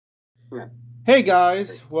Hey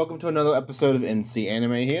guys, welcome to another episode of MC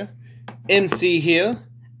Anime here. MC here,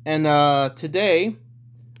 and today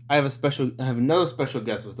I have another special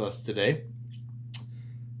guest with us today.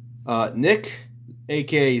 Nick,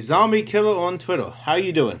 aka Zombie Killer on Twitter. How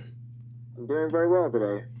you doing? I'm doing very well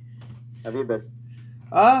today. How have you been?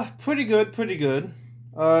 Pretty good.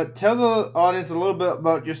 Tell the audience a little bit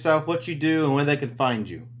about yourself, what you do, and where they can find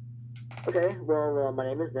you. Okay, well, my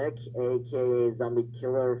name is Nick, aka Zombie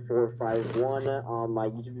Killer 451 on my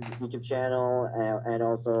YouTube channel and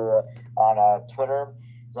also on Twitter.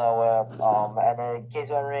 So, and in case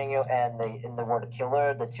you're wondering, in the word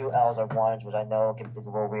killer, the two L's are ones, which I know is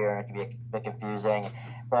a little weird and it can be a bit confusing.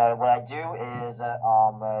 But what I do is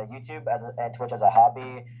YouTube and Twitch as a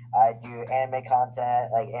hobby. I do anime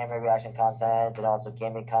content, like anime reaction content, and also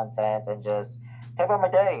gaming content, and just talk about my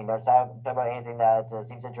day. Talk about anything that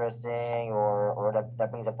seems interesting or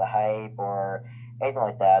that brings up the hype or anything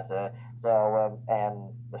like that. And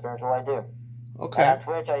that's pretty much what I do. Okay. And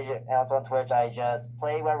on Twitch, I just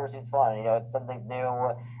play whatever seems fun. If something's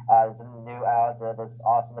new, something new out that's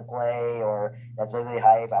awesome to play, or that's really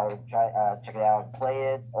hype, I would try check it out and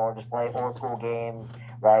play it, or just play old school games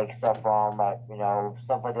like stuff from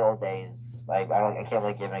stuff like the old days. I can't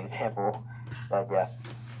really give an example, but yeah.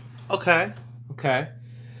 Okay.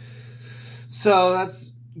 So that's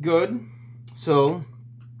good. So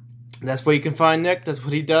that's where you can find Nick. That's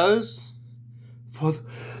what he does.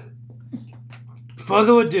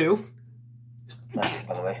 Further ado,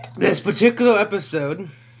 By the way, this particular episode,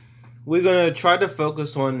 we're gonna try to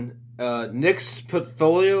focus on Nick's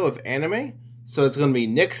portfolio of anime. So it's gonna be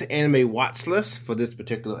Nick's anime watch list for this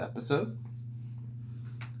particular episode.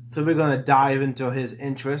 So we're gonna dive into his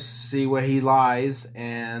interests, see where he lies,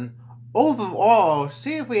 and overall,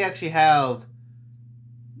 see if we actually have,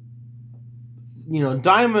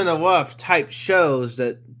 diamond in the rough type shows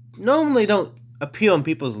that normally don't appear on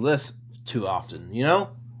people's lists too often,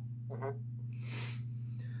 Mm-hmm.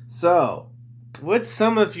 So, what's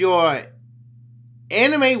some of your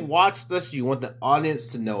anime watch lists you want the audience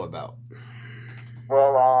to know about?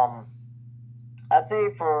 Well, I'd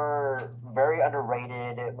say for very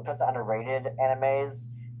underrated, because of underrated animes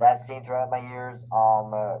that I've seen throughout my years.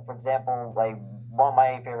 For example, like one of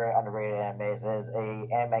my favorite underrated animes is a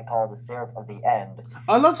anime called The Seraph of the End.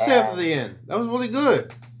 I love Seraph of the End. That was really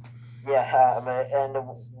good. Yeah, and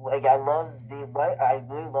like I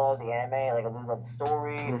really love the anime. Like I really love the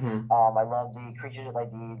story. Mm-hmm. I love the creature, like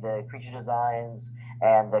the creature designs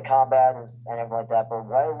and the combat and everything like that. But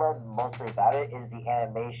what I love mostly about it is the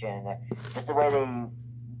animation, just the way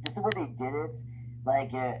they did it.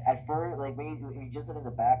 Like at first, like when you just look in the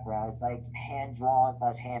background, it's like hand drawn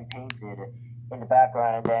 / hand painted in the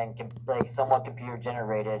background, and then like somewhat computer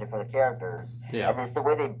generated for the characters. Yeah. And it's the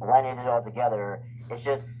way they blended it all together. It's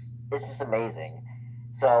just amazing.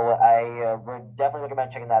 So I would definitely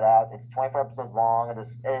recommend checking that out. It's 24 episodes long.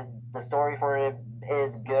 The story for it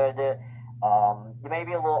is good. You may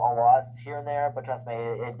be a little lost here and there, but trust me,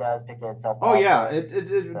 it does pick itself up. Oh yeah,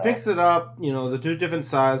 it picks it up. The two different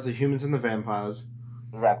sides, the humans and the vampires.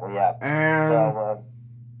 Exactly, yeah. And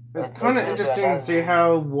it's kind of interesting to see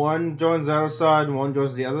how one joins the other side and one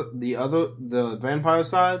joins the vampire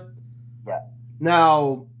side. Yeah.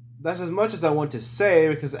 Now, that's as much as I want to say,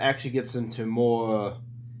 because it actually gets into more,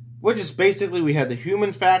 which is basically we had the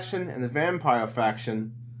human faction and the vampire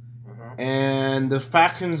faction, Mm-hmm. and the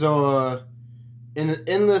factions are in an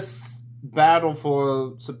endless battle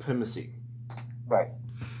for supremacy. Right.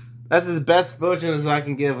 That's as best version as I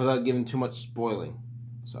can give without giving too much spoiling.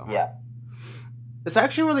 So yeah, it's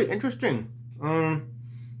actually really interesting.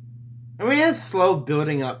 It's slow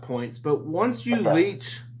building up points, but once you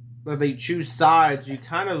reach where they choose sides, you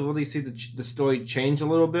kind of really see the story change a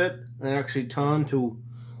little bit and actually turn to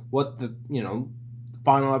what the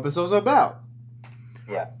final episode's about.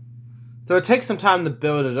 Yeah. So it takes some time to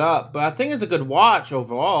build it up, but I think it's a good watch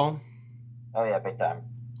overall. Oh yeah, big time.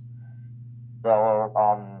 So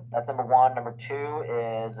that's number one. Number two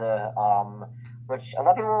is which a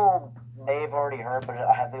lot of people may have already heard, but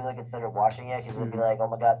I haven't really considered watching it because it'd be like, oh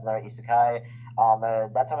my god, it's another isekai.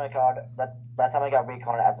 That's how I got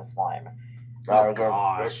reincarnated as a slime. Oh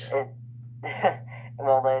gosh.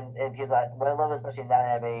 Well, then, because what I love especially in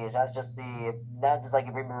that anime is not just like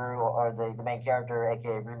Rimuru or the main character,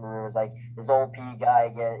 aka Rimuru, is like this old P guy.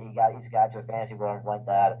 He got isekai to a fantasy world like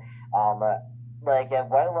that. What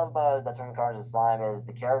I love about That's Reincarnated as a Slime is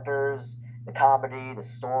the characters, the comedy, the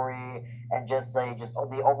story, and just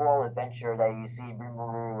the overall adventure that you see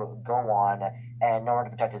Rimuru go on, and in order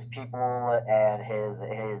to protect his people and his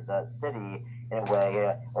city in a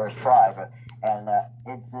way, or his tribe. and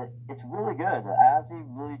it's really good. I honestly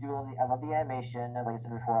really do. I love the animation. Like I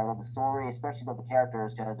said before, I love the story, especially love the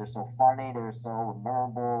characters because they're so funny. They're so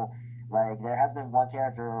memorable. Like there has been one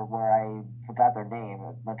character where I forgot their name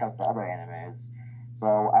when it comes to other animes. So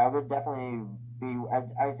I would definitely be.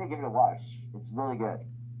 I would say give it a watch. It's really good.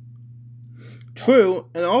 True,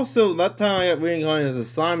 and also that time I got reincarnated as a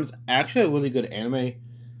slime is actually a really good anime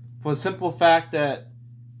for the simple fact that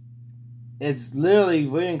it's literally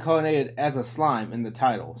reincarnated as a slime in the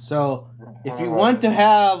title. So if you want to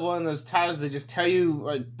have one of those titles that just tell you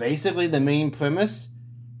like basically the main premise,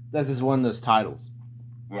 that is one of those titles.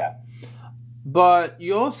 Yeah. But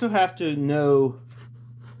you also have to know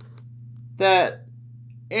that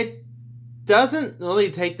it doesn't really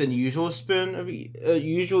take the usual spin of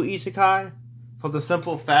usual isekai for the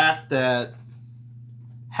simple fact that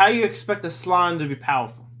how you expect a slime to be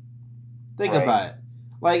powerful. Think about it.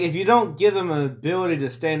 Like, if you don't give them an ability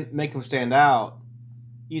to make them stand out,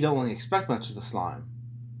 you don't really expect much of the slime.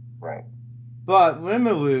 Right. But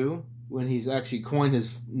Rimuru, when he's actually coined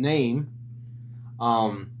his name,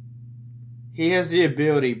 he has the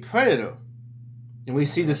ability Predator. And we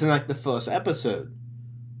see this in, like, the first episode.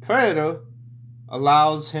 Predator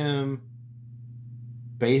allows him,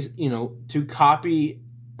 to copy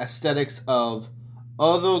aesthetics of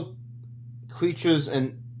other creatures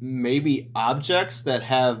and maybe objects that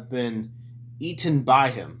have been eaten by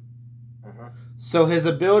him. Mm-hmm. So his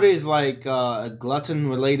abilities like a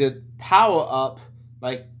glutton-related power-up,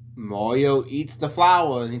 like Mario eats the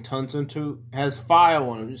flower and he has fire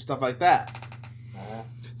on him and stuff like that. Mm-hmm.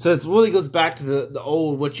 So it really goes back to the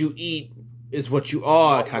old what you eat is what you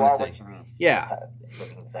are kind of thing. Yeah. What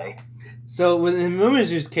you can say. So in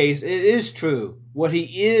Mumizu's case, it is true. What he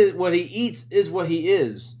eats is what he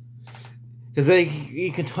is. Because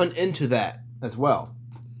he can turn into that as well.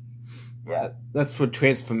 Yeah. That's for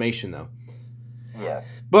transformation, though. Yeah.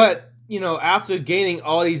 But, after gaining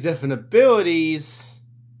all these different abilities,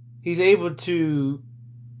 he's able to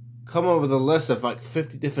come up with a list of like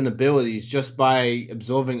 50 different abilities just by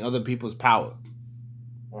absorbing other people's power.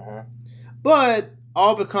 Mm-hmm. But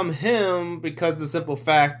all become him because of the simple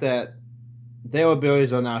fact that their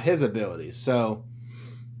abilities are now his abilities. So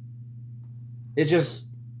it's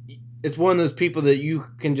one of those people that you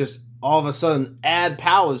can just all of a sudden add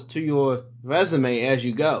powers to your resume as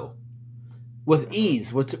you go. With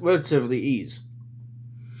ease, with relatively ease.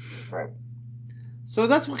 Right. So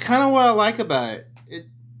that's what I like about it.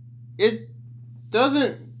 It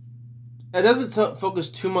doesn't focus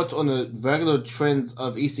too much on the regular trends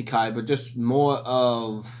of isekai, but just more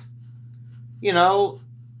of,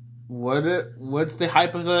 what's the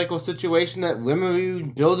hypothetical situation that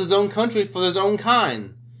Rimuru builds his own country for his own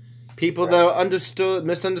kind. People that are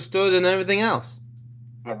misunderstood, and everything else.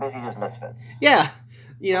 Yeah, basically just misfits. Yeah.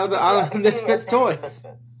 The misfits toys.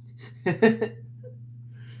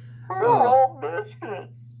 We're all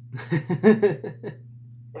misfits.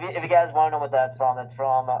 If you guys want to know what that's from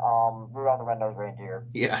Rudolph the Red-Nosed Reindeer.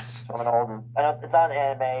 Yes. It's from an old. I know it's not an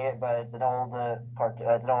anime, but it's an old cartoon.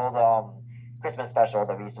 It's an old Christmas special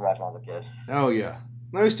that we used to watch when I was a kid. Oh yeah.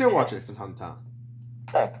 No, we still watch it from time to time.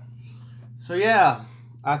 Okay. So yeah,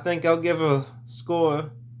 I think I'll give a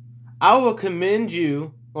score. I will commend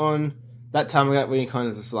you on that time I got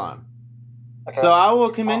reincarnated as a slime. Okay. So I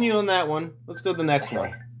will commend you on that one. Let's go to the next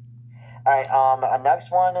one. Alright, a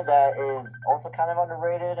next one that is also kind of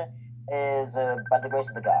underrated is By the Grace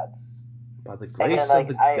of the Gods. By the Grace of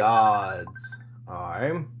the Gods.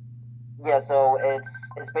 Alright. Yeah, so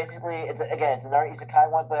it's basically it's another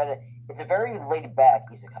isekai one, but it's a very laid back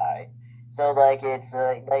isekai. So it's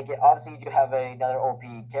obviously you do have another OP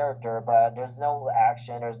character, but there's no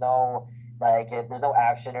action, there's no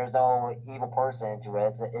action, there's no evil person to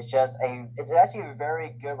it. It's actually a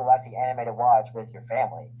very good relaxing anime to watch with your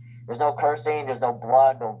family. There's no cursing, there's no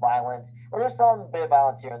blood, no violence. Well, there's some bit of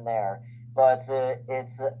violence here and there, but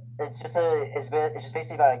it's just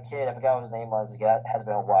basically about a kid. I forgot what his name was. It has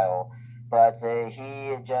been a while, but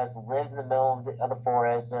he just lives in the middle of the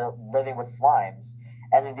forest, living with slimes.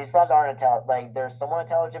 And these slimes aren't intelligent. Like they're somewhat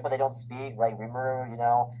intelligent, but they don't speak. Like Rimuru,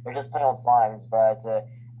 they're just plain old slimes. But the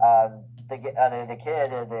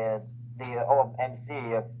kid, the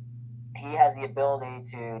OMC, he has the ability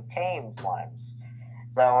to tame slimes.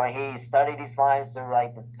 So he studied these slimes through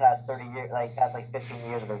the past 30 years, past 15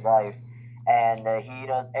 years of his life, and he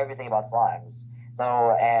knows everything about slimes.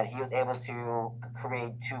 So and he was able to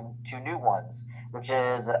create two new ones, which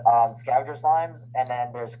is scavenger slimes, and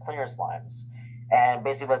then there's cleaner slimes. And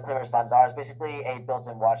basically, what cleaner slimes are is basically a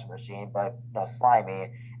built-in washing machine, but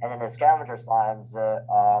slimy. And then the scavenger slimes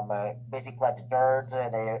basically collect dirt,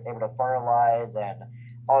 and they're able to fertilize and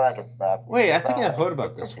all that good stuff. Wait, I think So I've heard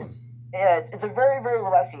about this one. it's a very very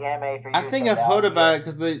relaxing anime for you I to think check I've out. heard about it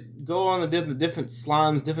because they go on the different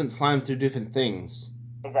slimes. Different slimes do different things.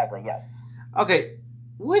 Exactly, yes. Okay,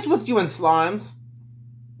 which with you and slimes?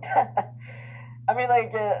 I mean,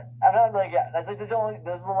 like, I'm not like that's like those are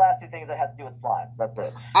the last two things that has to do with slimes. That's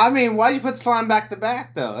it. I mean, why do you put slime back to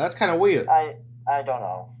back though? That's kind of weird. I don't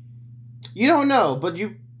know. You don't know, but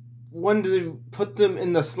you wanted to put them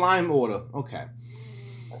in the slime order. Okay.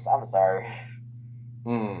 I'm sorry.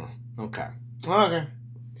 Okay. Okay.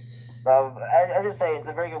 I just say it's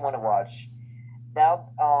a very good one to watch. Now,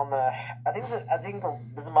 I think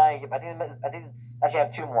this is my I think it's actually I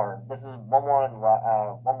have two more. This is one more and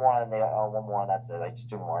one more and one more and that's it. Like just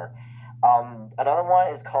two more. Another one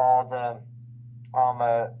is called um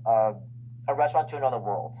uh, uh, a restaurant to another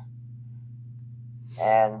world.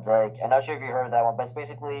 And like I'm not sure if you heard of that one, but it's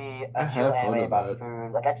basically I a chill have heard anime about about it.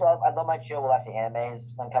 food. Like actually, I love my chill relaxing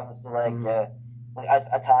animes when it comes to Mhm. like,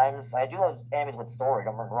 at times I do love animes with story.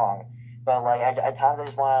 Don't get me wrong, but like at times I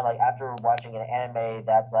just want to like after watching an anime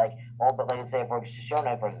that's like oh, but like let's say for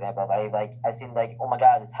shonen for example, I've seen like oh my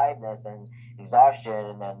god, it's hypeness and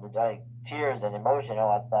exhaustion and like tears and emotion and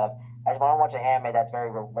all that stuff. I just want to watch an anime that's very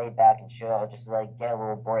laid back and chill, just to like get a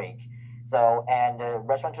little break. So, and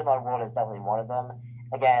Restaurant to Another World is definitely one of them.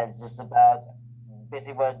 Again, it's just about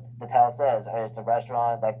basically what the title says. It's a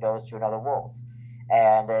restaurant that goes to another world,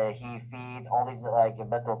 and he feeds all these like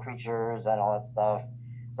mythical creatures and all that stuff.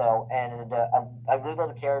 So, and I really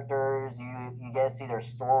love the characters. You get to see their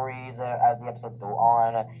stories as the episodes go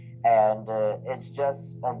on, and it's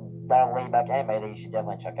just a laid back anime that you should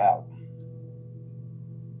definitely check out.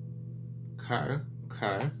 Okay.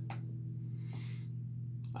 Okay.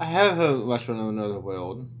 I have a restaurant in another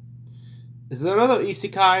world. Is there another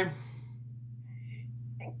isekai?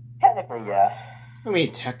 Technically, yeah. I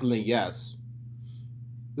mean, technically, yes.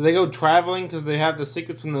 Do they go traveling because they have the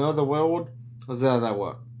secrets from the other world? Or is that how that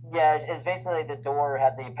work? Yeah, it's basically the door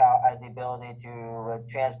has the power has the ability to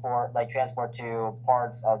transport to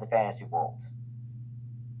parts of the fantasy world.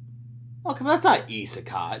 Okay, but that's not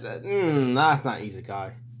isekai. That's not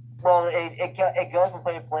isekai. Well, it goes from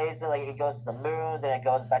place to place. Like it goes to the moon, then it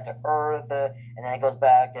goes back to Earth, and then it goes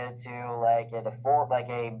back to like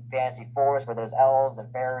a fantasy forest where there's elves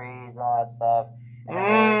and fairies and all that stuff. And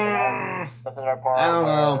then there's another I part don't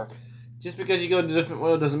know. where Just because you go to a different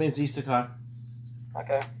world doesn't mean it's isekai.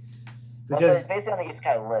 okay, well, Because it's basically on the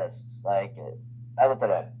Isekai list. Like I looked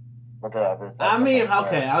it up. Look it up. It's I like mean, okay,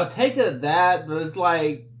 okay, I'll take it that, but it's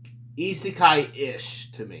like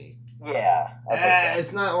isekai-ish to me. yeah, I'd say so.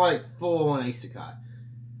 It's not like full on isekai.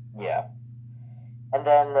 Yeah. And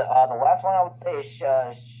then the last one I would say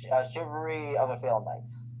is Chivalry of a Failed Knight.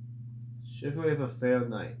 Chivalry of a Failed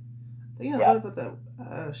Knight. I think I Yeah. heard about that.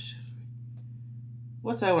 Chivalry.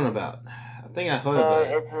 What's that one about? I think I heard So about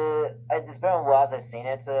it. it's been a while since I've seen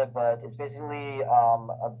it, but it's basically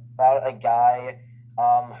about a guy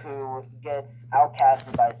who gets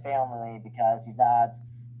outcasted by his family because he's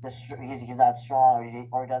not strong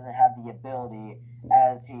or he doesn't have the ability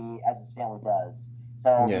as his family does.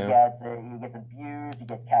 So Yeah. he gets abused, he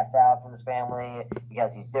gets cast out from his family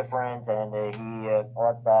because he's different and he all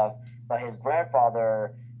that stuff. But his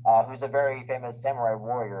grandfather, who's a very famous samurai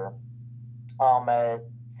warrior,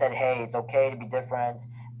 said, "Hey, it's okay to be different.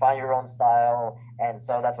 Find your own style." And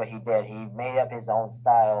so that's what he did. He made up his own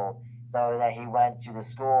style. So that he went to the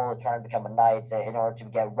school trying to become a knight in order to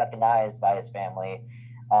get recognized by his family,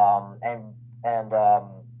 and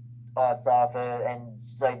all that stuff. And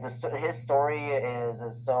like his story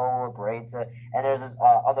is so great. And there's this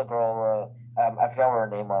other girl. I forgot what her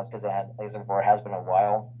name was because it has been a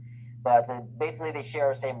while. But basically, they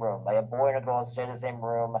share the same room. Like a boy and a girl share the same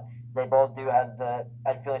room. They both do have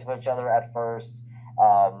feelings for each other at first.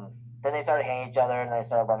 Then they started hating each other, and they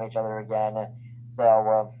started loving each other again.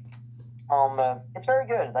 So it's very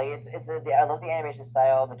good. Like I love the animation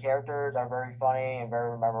style. The characters are very funny and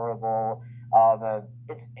very memorable.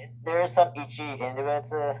 There is some ichi into it,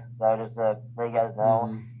 so just let you guys know.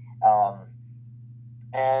 Mm-hmm. Um,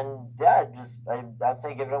 and yeah, I'd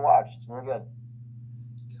say give it a watch. It's really good.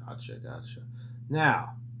 Gotcha.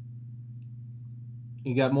 Now,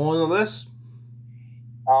 you got more on the list?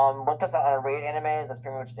 When it comes to underrated animes, that's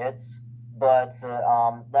pretty much it. But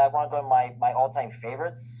I want to go to my all time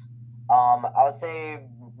favorites. I would say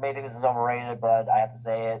maybe this is overrated, but I have to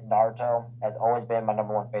say it. Naruto has always been my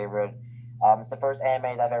number one favorite. It's the first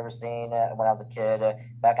anime that I've ever seen when I was a kid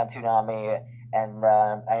back on Toonami, and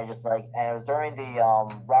I just and it was during the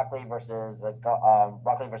Rock Lee versus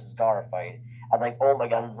Gar fight. I was like, oh my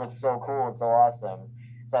god, this looks so cool and so awesome.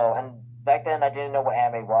 So and back then I didn't know what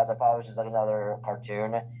anime was. I thought it was just like another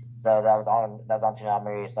cartoon. So that was on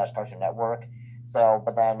Toonami / Cartoon Network. So,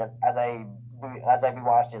 but then as I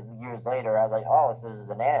rewatched it years later, I was like, oh, so this is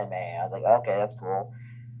an anime. I was like, okay, that's cool.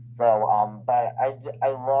 So, but I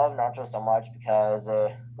love Naruto so much because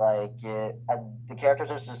the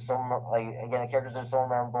characters are just the characters are so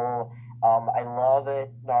memorable. I love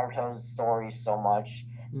Naruto's story so much.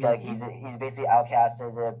 Like he's basically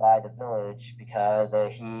outcasted by the village because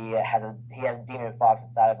he has a demon fox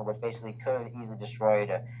inside of him, which basically could have easily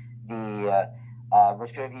destroyed the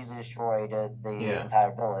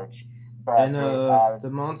entire village. But And the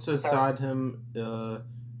monster inside him,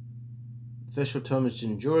 official term is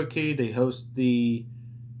Jinjuriki. They host the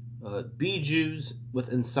Bijus with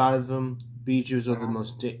inside of them. Bijus are the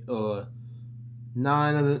most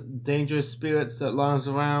 9 of the dangerous spirits that lies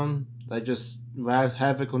around. They just wreak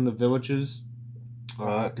havoc on the villagers.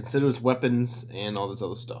 Considers weapons and all this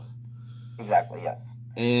other stuff. Exactly, yes.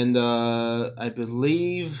 And I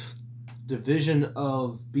believe division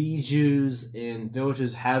of Bijus and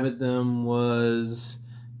villagers having them was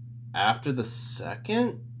after the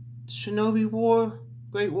second Shinobi War,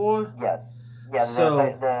 Great War. Yes. Yeah.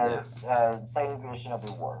 The second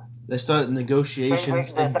Shinobi War. They started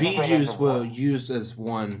negotiations, and Bijus were used as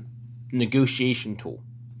one negotiation tool.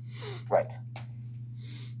 Right.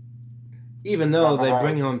 Even though they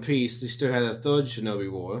bring on peace, they still had a third Shinobi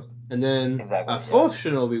War, and then a fourth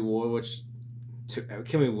Shinobi War, which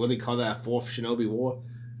can we really call that a fourth Shinobi War?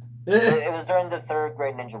 It was during the Third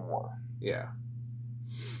Great Ninja War. Yeah.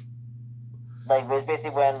 Like, it was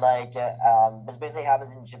basically when, this basically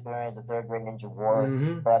happens in Shippuden as the Third Great Ninja War,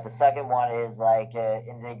 but the second one is,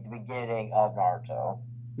 in the beginning of Naruto.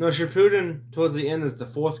 No, Shippuden, towards the end, is the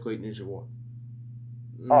Fourth Great Ninja War.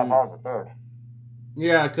 Oh, I thought it was the third.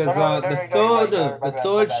 Yeah, because the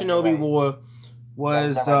third Shinobi War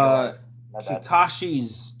was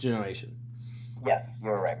Kakashi's generation. Yes, you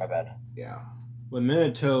were right, my bad. Yeah. With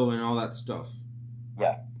Minato and all that stuff.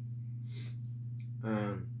 Yeah.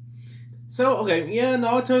 So, okay, yeah,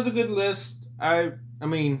 Naruto's a good list. I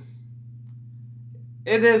mean,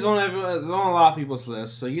 it is on it's on a lot of people's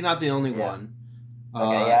list, so you're not the only one.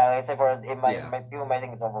 Okay, like I said, people might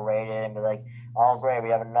think it's overrated and be like, oh, great, we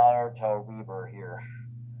have a Naruto rebirth here.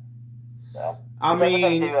 So, I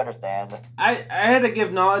mean, I do understand. I had to give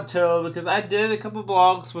Naruto because I did a couple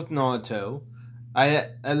blogs with Naruto. I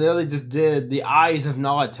literally just did the eyes of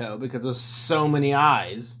Naruto because there's so many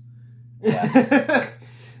eyes. Yeah.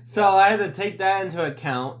 So I had to take that into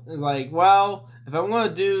account. Like, well, if I'm going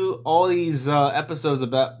to do all these episodes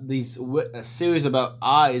about these a series about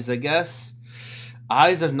eyes, I guess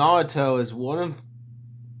Eyes of Naruto is one of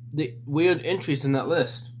the weird entries in that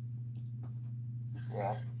list.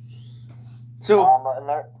 Yeah. So,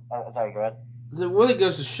 sorry, go ahead. So it really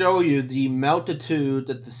goes to show you the multitude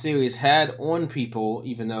that the series had on people,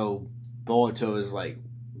 even though Boruto is like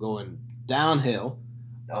going downhill.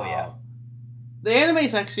 Oh yeah. The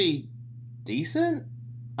anime's actually decent,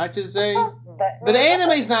 I should say. But the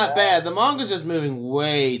anime's not bad. The manga's just moving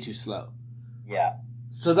way too slow. Yeah.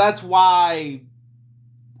 So that's why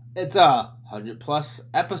it's 100+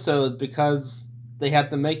 episodes, because they have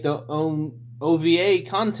to make their own OVA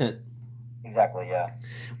content. Exactly, yeah.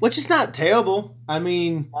 Which is not terrible. I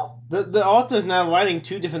mean, the author's now writing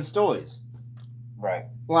 2 different stories. Right.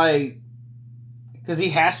 Like, because he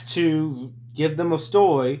has to give them a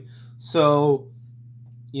story, so,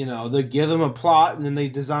 they give them a plot, and then they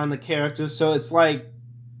design the characters, so it's like,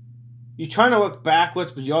 you're trying to look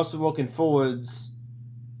backwards, but you're also looking forwards.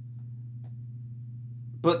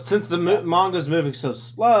 But since the manga's moving so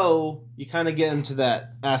slow, you kind of get into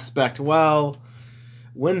that aspect, well,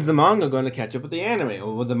 when's the manga going to catch up with the anime?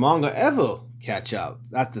 Or will the manga ever catch up?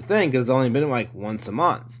 That's the thing, because it's only been like once a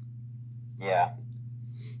month. Yeah.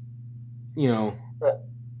 So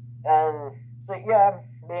yeah,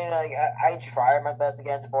 I mean, I tried my best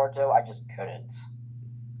against Boruto, I just couldn't.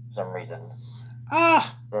 For some reason.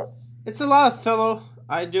 It's a lot of filler,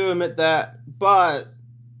 I do admit that, but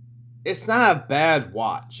it's not a bad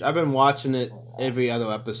watch. I've been watching it every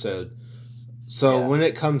other episode. So when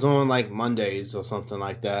it comes on like Mondays or something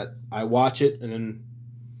like that, I watch it, and then,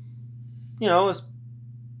 it's a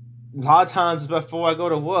lot of times before I go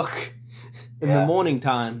to work in the morning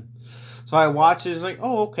time. So I watch it, it's like,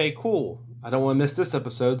 oh, okay, cool. I don't want to miss this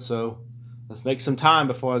episode, so let's make some time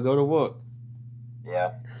before I go to work.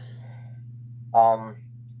 Yeah. So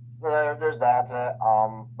there's that.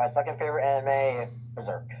 My second favorite anime,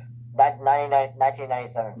 Berserk.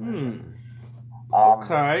 1997 version.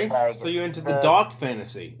 Okay, so you're into the dark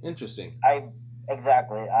fantasy. Interesting.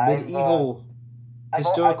 Exactly. Medieval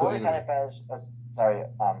historical anime.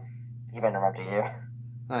 keep interrupting you.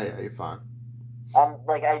 Oh yeah, you're fine.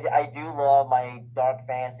 Like I do love my dark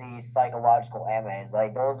fantasy psychological animes.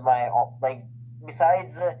 Like those are my like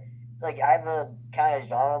besides like I have a kind of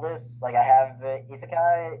genre list. Like I have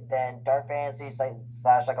isekai, then dark fantasy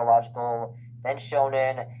slash psychological, then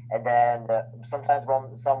shonen, and then sometimes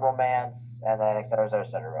some romance, and then etc. etc.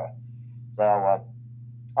 etc. So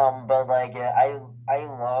but like I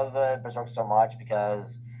love Berserk so much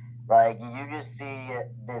because like you just see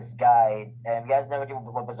this guy, and if you guys never know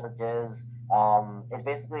what Berserk is, it's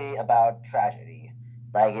basically about tragedy.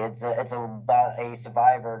 Like it's about a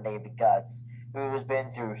survivor named Guts who has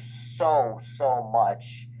been through so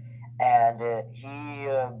much, and he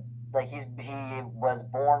was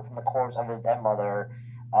born from the corpse of his dead mother.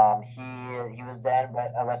 He was then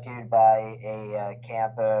rescued by a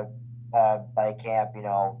camp,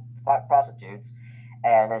 prostitutes,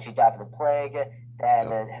 and then she died from the plague. Then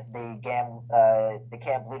Yep. the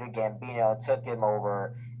camp leader Gambino took him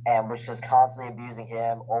over and was just constantly abusing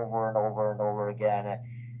him over and over and over again.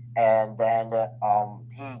 And then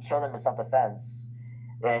he killed him in self defense,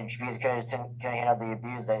 and because he just couldn't handle the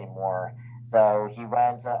abuse anymore. So he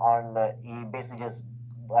went on. He basically just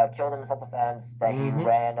killed him in self defense. Then he Mm-hmm.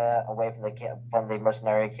 ran away from the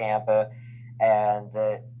mercenary camp, and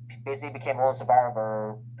basically became a lone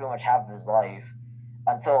survivor pretty much half of his life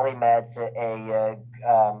until he met a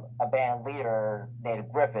band leader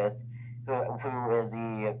named Griffith, who is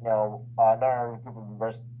another group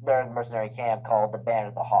of another mercenary camp called the Band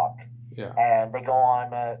of the Hawk, Yeah. and they go on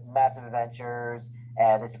massive adventures,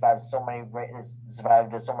 and they survived so many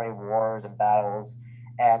wars and battles,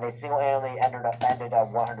 and they single-handedly ended a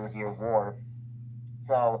 100-year war.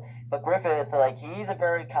 So, but Griffith, like, he's a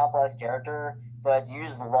very complex character, but you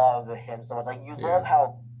just love him so much. Like, you love Yeah.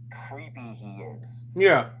 how creepy he is.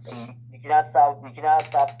 Yeah. You cannot stop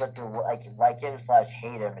but to like him slash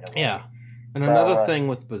hate him in a way. Yeah. And another thing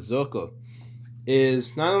with Berserker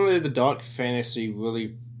is not only the dark fantasy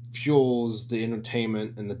really fuels the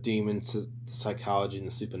entertainment and the demons, the psychology, and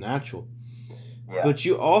the supernatural, Yeah. but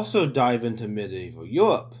you also dive into medieval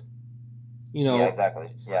Europe. Yeah, exactly.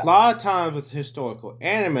 Yeah. A lot of times with historical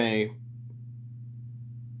anime,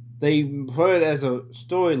 they put it as a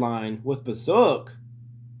storyline. With Berserk,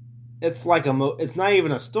 it's like it's not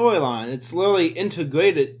even a storyline. It's literally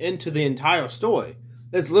integrated into the entire story.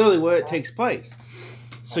 That's literally where it takes place.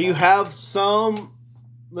 So you have some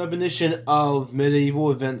reminiscence of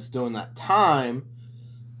medieval events during that time.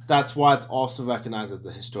 That's why it's also recognized as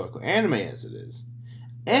the historical anime as it is.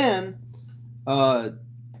 And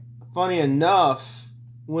funny enough,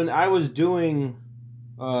 when I was doing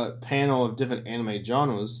a panel of different anime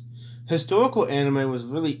genres, historical anime was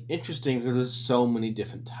really interesting because there's so many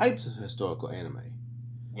different types of historical anime.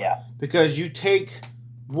 Yeah. Because you take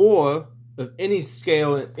war of any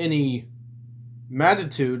scale and any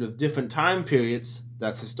magnitude of different time periods,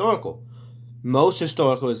 that's historical. Most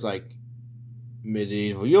historical is like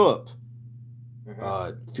medieval Europe,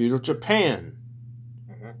 feudal Japan,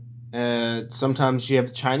 and sometimes you have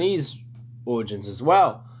the Chinese origins as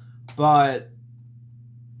well. But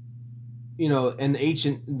in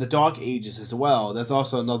the Dark Ages as well, that's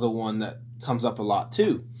also another one that comes up a lot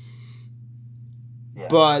too. Yeah.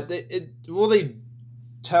 But it really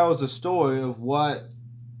tells the story of what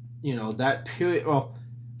that period. Well,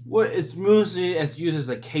 what it's mostly used as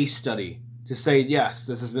a case study to say, yes,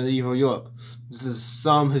 this is medieval Europe. This is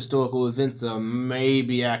some historical events that may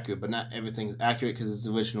be accurate, but not everything is accurate because it's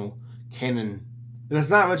original canon. If it's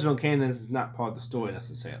not original canon, it's not part of the story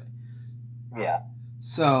necessarily. Yeah.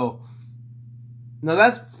 So, now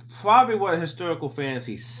that's probably what historical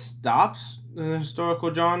fantasy stops in the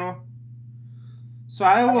historical genre. So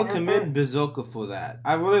I will commend Berserker for that.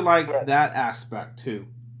 I really like that aspect too.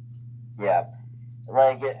 Yeah.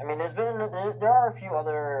 Like, I mean, there are a few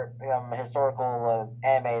other historical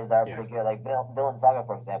animes that are pretty good. Like Villain Saga,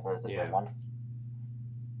 for example, is a good one.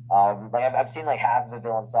 Like I've seen like half of the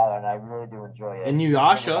Villain Saga, and I really do enjoy it. And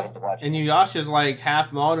Inuyasha is like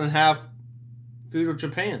half modern, half feudal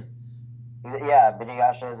Japan. Yeah,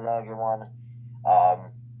 Inuyasha is another good one. I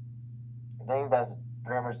think that's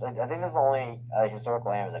pretty much. I think that's the only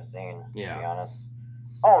historical animes I've seen. Yeah. To be honest.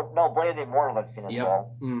 Oh no, Blade of the Immortal I've seen as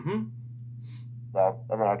well. Mm-hmm. So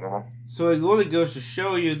that's another good one. So it really goes to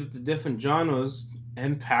show you that the different genres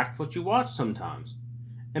impact what you watch sometimes.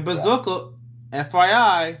 And Berserker,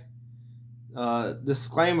 FYI,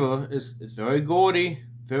 disclaimer, is very gaudy,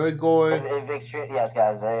 very gory. Yes,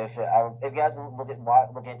 guys. If you guys look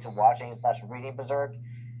into watching / reading Berserk,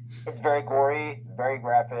 it's very gory, very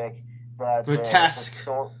graphic, but grotesque.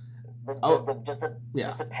 Just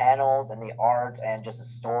the panels and the art and just the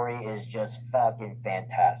story is just fucking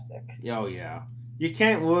fantastic. Oh yeah, you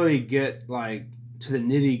can't really get like to the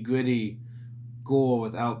nitty gritty gore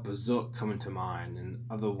without Berserk coming to mind, and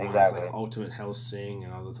other ones like Ultimate Hellsing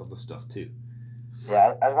and all this other stuff too.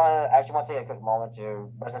 Yeah, I actually want to take a quick moment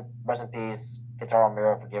to rest in peace, Kentaro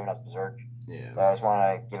Miura, for giving us Berserk. Yeah. So I just want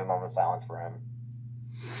to give a moment of silence for him.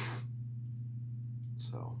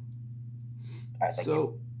 So. Alright, thank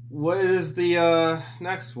you. What is the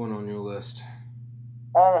next one on your list?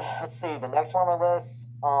 Let's see. The next one on my list.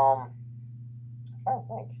 I'm trying to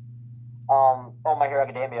think. My Hero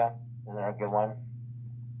Academia is a good one.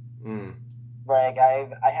 Like I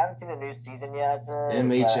haven't seen the new season yet.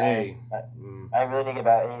 MHA. I really need to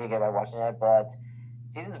get back watching it, but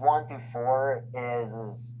seasons 1 through 4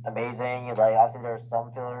 is amazing. Like obviously there are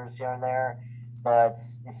some fillers here and there, but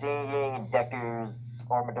seeing Deku's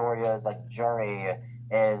or Midoriya's like journey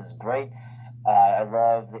is great. I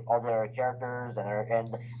love all their characters and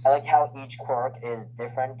I like how each quirk is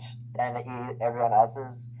different than everyone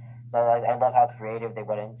else's. So I love how creative they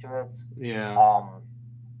went into it. Yeah.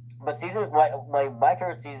 But my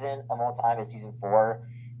favorite season of all time is season 4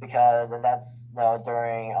 because that's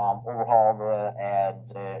during overhaul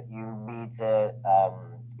and you meet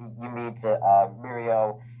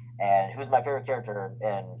Mirio, and who's my favorite character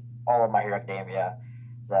in all of My Hero Academia.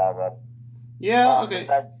 So okay.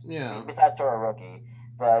 Besides Todoroki.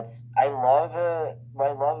 But what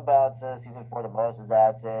I love about season 4 the most is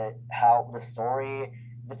that how the story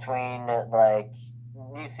between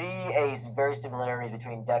you see a very similarities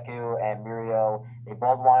between Deku and Mirio. They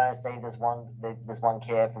both want to save this one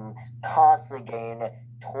kid from constantly getting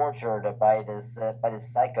tortured by this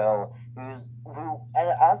psycho who and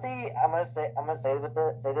honestly I'm gonna say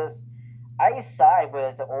this. I side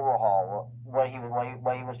with Overhaul what he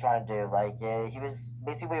was trying to do. Like he was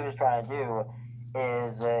basically what he was trying to do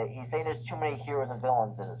is he's saying there's too many heroes and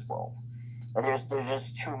villains in this world. There's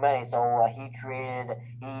just too many. So he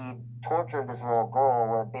tortured this little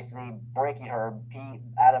girl, basically breaking her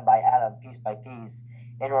atom by atom, piece by piece,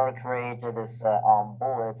 in order to create this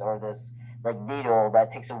bullet or this needle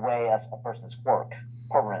that takes away a person's quirk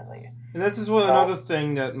permanently. And this is another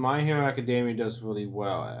thing that My Hero Academia does really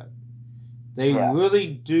well at. They really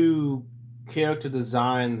do character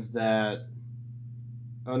designs that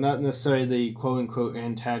are not necessarily the quote-unquote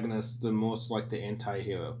antagonist, the most like the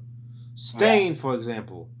anti-hero. Stain, for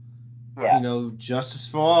example. Yeah. Justice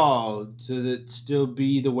for all, should it still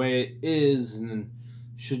be the way it is, and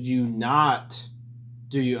should you not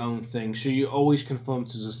do your own thing? Should you always conform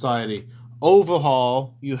to society?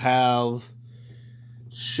 Overhaul, you have,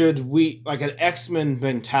 should we, like an X-Men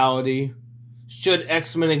mentality, should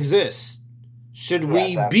X-Men exist? Should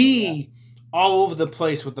we be all over the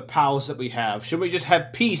place with the powers that we have? Should we just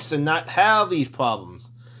have peace and not have these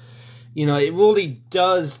problems? It really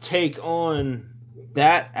does take on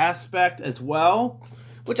that aspect as well,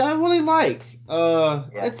 which I really like.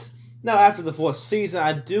 It's now after the 4th season,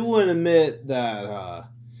 I do want to admit that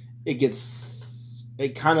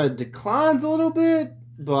it kind of declines a little bit,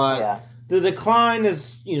 but the decline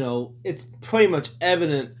is, it's pretty much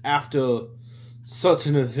evident after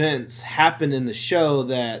certain events happen in the show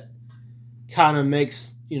that kind of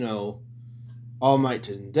makes, All Might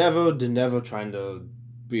to Endeavor trying to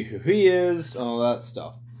be who he is, all that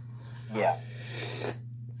stuff. Yeah.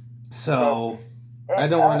 So, I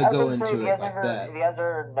don't want to go into it like that. If you guys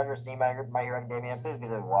have never seen My Hero Academia, please give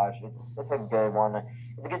it a watch. It's a good one.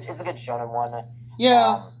 It's a good shonen one.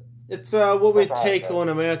 Yeah. It's what we take on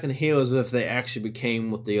American heroes if they actually became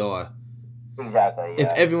what they are. Exactly, yeah.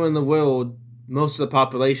 If everyone in the world, most of the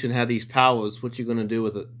population had these powers, what you going to do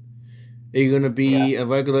with it? Are you going to be a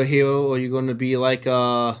regular hero, or are you going to be like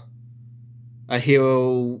a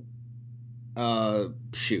hero,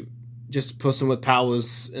 just a person with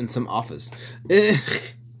powers in some office? Yeah.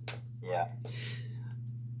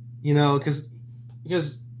 Because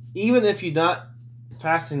even if you're not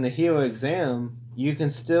passing the hero exam, you can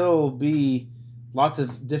still be lots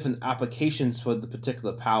of different applications for the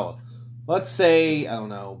particular power. Let's say, I don't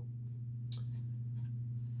know.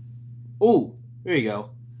 Oh, here you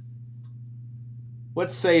go.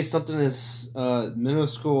 Let's say something as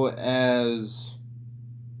minuscule as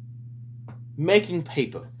making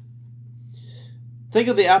paper. Think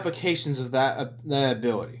of the applications of that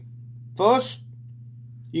ability. First,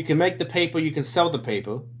 you can make the paper, you can sell the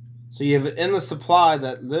paper. So you have an endless supply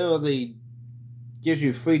that literally gives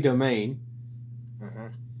you free domain. Mm-hmm.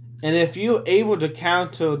 And if you're able to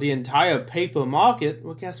counter the entire paper market,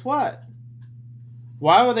 well, guess what?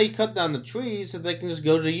 Why would they cut down the trees if they can just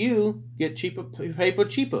go to you, get cheaper paper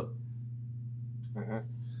cheaper? Mm-hmm.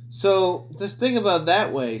 So just think about it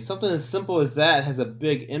that way. Something as simple as that has a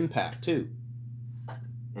big impact too.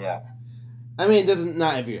 Yeah. I mean, it doesn't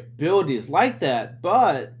not every ability is like that,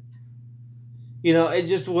 but it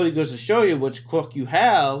just really goes to show you which quirk you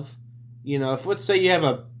have. If let's say you have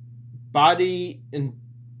a body and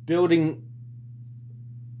building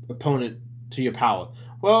opponent to your power,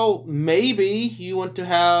 well, maybe you want to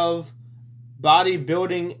have body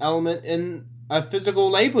building element in a physical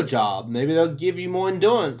labor job. Maybe they'll give you more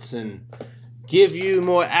endurance and give you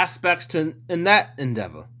more aspects in that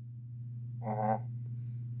endeavor.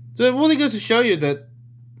 So it really goes to show you that,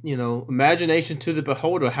 imagination to the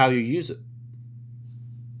beholder, how you use it.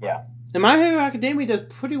 Yeah. And My Hero Academia does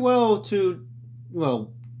pretty well to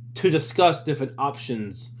discuss different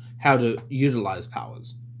options, how to utilize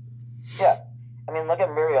powers. Yeah. I mean, look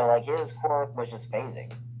at Muriel. Like, his quirk was just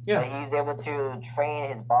phasing. Yeah. Like, he was able to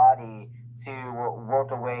train his body to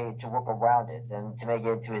work around it and to make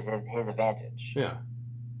it to his advantage. Yeah.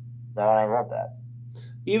 So I love that.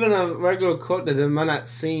 Even a regular quirk that might not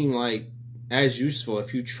seem like as useful,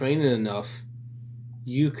 if you train it enough,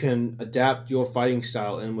 you can adapt your fighting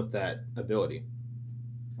style in with that ability.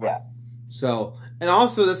 Yeah. So, and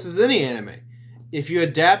also this is any anime. If you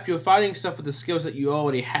adapt your fighting stuff with the skills that you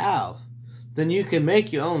already have, then you can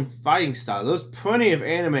make your own fighting style. There's plenty of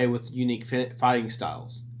anime with unique fighting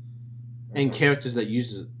styles and characters that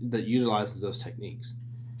utilizes those techniques.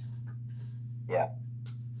 Yeah.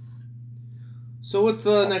 So what's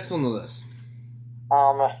the next on the list?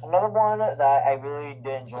 Another one that I really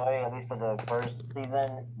did enjoy, at least for the first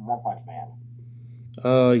season, One Punch Man.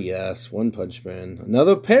 Oh yes, One Punch Man.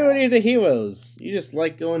 Another parody of the heroes. You just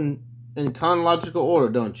like going in chronological order,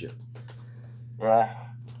 don't you? Yeah.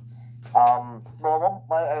 Well,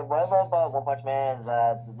 what I love about One Punch Man is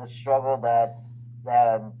that the struggle that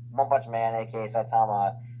One Punch Man, aka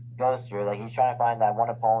Saitama, goes through. Like, he's trying to find that one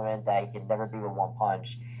opponent that he can never beat with one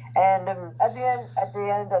punch. And at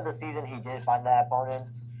the end of the season, he did find that opponent.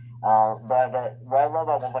 But what I love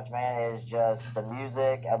about One Punch Man is just the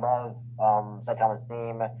music. I love Saitama's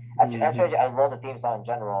theme. Especially, I love the theme song in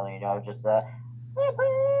general. Just the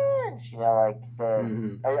like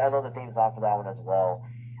the. I love the theme song for that one as well.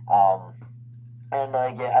 And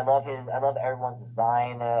I love everyone's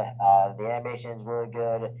design. The animation is really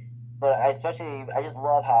good. But I just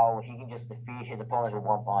love how he can just defeat his opponents with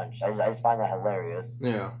one punch. I just find that hilarious.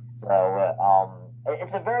 Yeah. So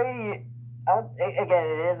it's a very again,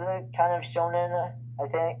 it is a kind of shonen. I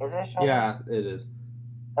think, is it a shonen? Yeah, it is.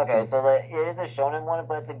 Okay, so it is a shonen one,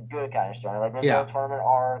 but it's a good kind of shonen. Like, there's no tournament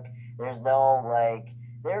arc. There's no like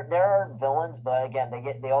there are villains, but again,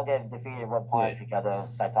 they all get defeated with one punch because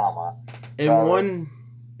of Saitama. And so one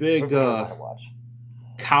big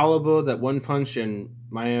caliber that One Punch and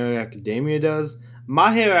My Hero Academia does.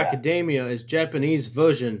 My Hero Academia is Japanese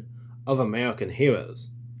version of American heroes.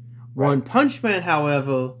 Right. One Punch Man,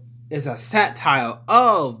 however, is a satire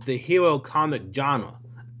of the hero comic genre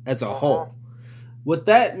as a whole. What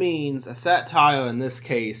that means, a satire in this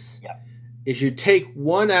case, is you take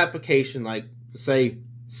one application, like, say,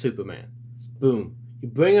 Superman. Boom. You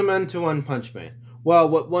bring him into One Punch Man. Well,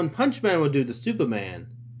 what One Punch Man would do to Superman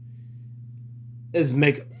is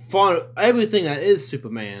make fun of everything that is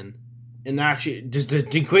Superman and actually just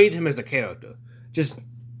degrade him as a character. Just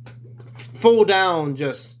full down,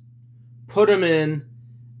 just put him in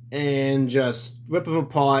and just rip him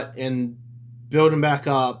apart and build him back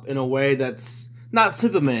up in a way that's not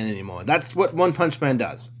Superman anymore. That's what One Punch Man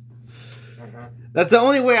does. That's the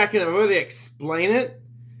only way I can really explain it,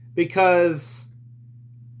 because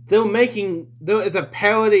there is a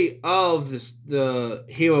parody of the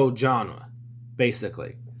hero genre,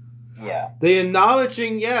 basically. Yeah. They're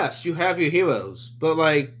acknowledging, yes, you have your heroes, but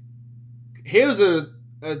like, here's a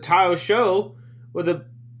entire show where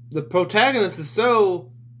the protagonist is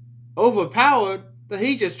so overpowered that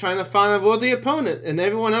he's just trying to find a worthy opponent, and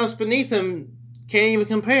everyone else beneath him can't even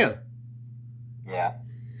compare. Yeah.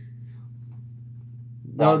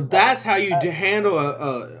 Now that's how you handle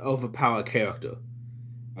a overpowered character.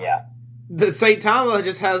 Yeah. The Saitama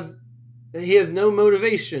he has no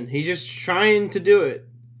motivation. He's just trying to do it.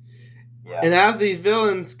 Yeah. And have these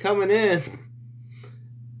villains coming in,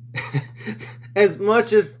 as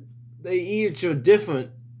much as they each are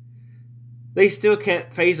different, they still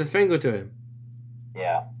can't face a finger to him.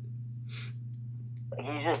 Yeah.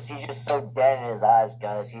 He's just so dead in his eyes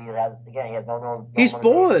because he has no he's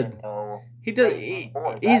bored.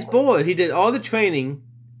 He's bored. He did all the training,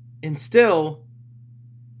 and still,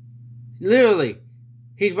 literally,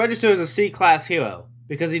 he's registered as a C-class hero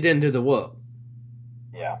because he didn't do the work.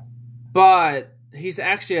 Yeah. But he's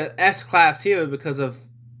actually an S-class hero because of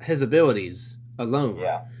his abilities alone.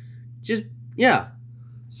 Yeah. Just, yeah.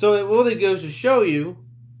 So it really goes to show you,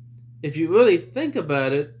 if you really think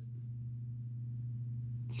about it,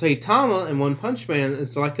 Saitama and One Punch Man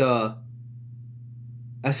is like a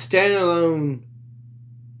standalone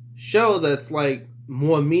show that's like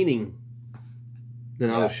more meaning than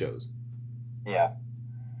other shows. Yeah.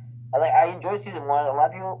 I enjoy season 1. A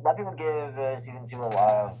lot of people give season 2 a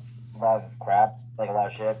lot of crap, like a lot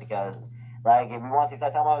of shit, because like if we want to see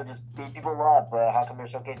Saitama just beat people up, how come they're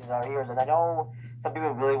showcasing our heroes? And I know some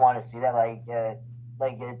people really want to see that,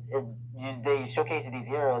 they showcase these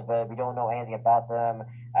heroes, but we don't know anything about them.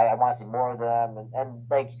 I want to see more of them, and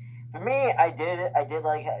like for me, I did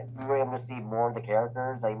like we were able to see more of the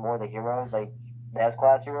characters, like more of the heroes, like the S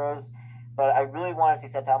class heroes. But I really want to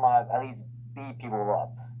see Saitama at least beat people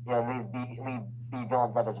up, at least beat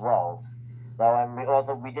villains up as well. So and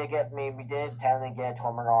we did technically get a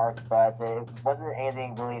tournament arc, but it wasn't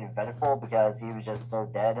anything really eventful because he was just so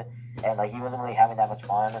dead, and like he wasn't really having that much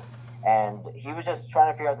fun, and he was just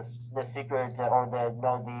trying to figure out the secret or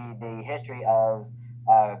the history of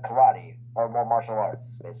karate or more martial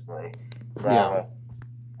arts basically. So, Yeah.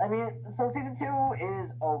 I mean, so season 2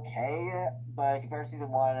 is okay, but compared to season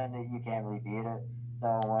 1, you can't really beat it.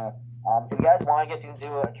 So. If you guys want to give season 2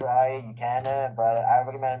 a try, you can, but I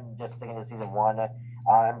recommend just sticking to season 1.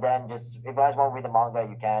 And then just if you guys want to read the manga,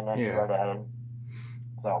 you can. Yeah. Go ahead.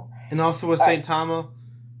 So. And also with Saitama,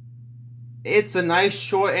 it's a nice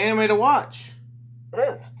short anime to watch. It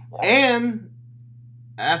is. Yeah. And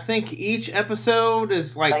I think each episode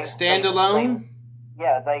is like standalone.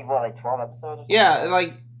 Yeah, it's like 12 episodes or something? Yeah,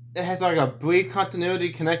 like it has like a brief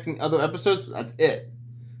continuity connecting other episodes. But that's it.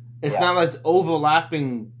 It's not like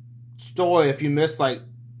overlapping story. If you miss like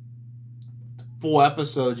 4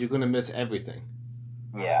 episodes, you're gonna miss everything.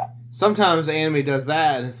 Yeah. Sometimes anime does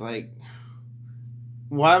that, and it's like,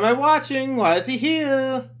 why am I watching? Why is he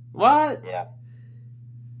here? What? Yeah.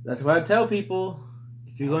 That's what I tell people.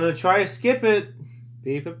 If you're gonna try to skip it,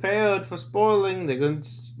 be prepared for spoiling. They're gonna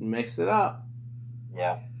just mix it up.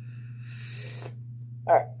 Yeah.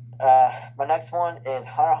 All right. My next one is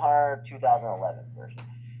Hunter x Hunter 2011 version.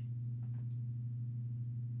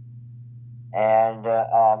 And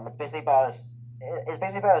it's basically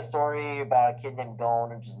about a story about a kid named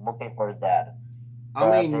Gon who's just looking for his dad.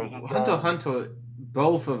 I mean, Hunter x Hunter,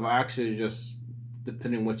 both of actually just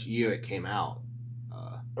depending which year it came out.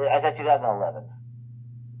 I said 2011.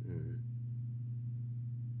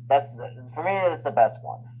 That's for me. It's the best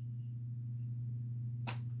one.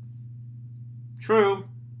 True.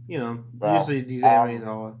 Usually these animes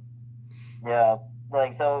are. Yeah.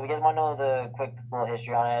 So if you guys want to know the quick little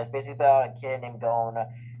history on it, it's basically about a kid named Gon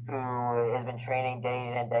who has been training day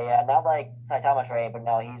in and day out. Not like Saitama training, but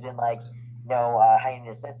no, he's been heightening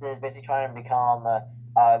his senses, basically trying to become,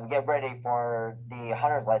 get ready for the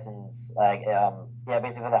hunter's license.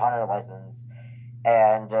 Basically for the hunter license.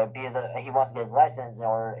 And because he wants to get his license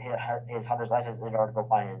his hunter's license in order to go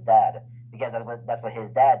find his dad, because that's what his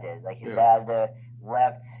dad did. Like his dad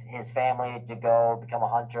left his family to go become a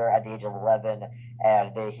hunter at the age of 11,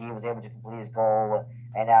 and he was able to complete his goal,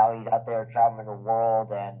 and now he's out there traveling the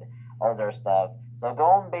world and all this other stuff. So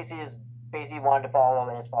Gon basically wanted to follow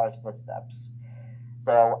in his father's footsteps.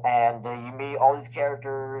 So and you meet all these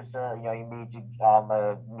characters. You meet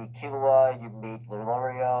Killua, you meet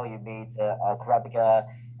Lelorio, you meet Kurapika,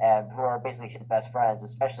 and who are basically his best friends,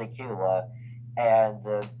 especially Killua, and.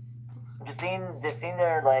 Just seeing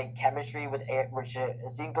their chemistry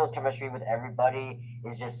seeing Go's chemistry with everybody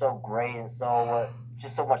is just so great and so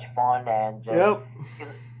just so much fun, and just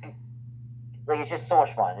it's just so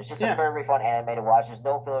much fun. It's just a very, very fun anime to watch. There's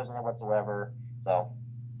no fillers in it whatsoever. So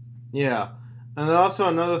yeah, and also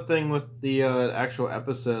another thing with the actual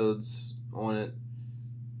episodes on it,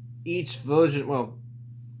 each version. Well,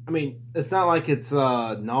 I mean, it's not like it's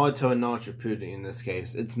Naruto and Naruto Shippuden in this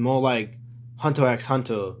case. It's more like Hunter x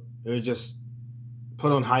Hunter. It was just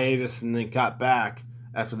put on hiatus and then got back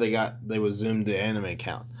after they resumed the anime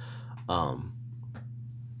count.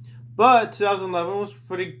 But 2011 was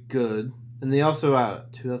pretty good. And they also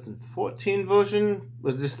 2014 version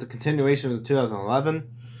was just the continuation of the 2011.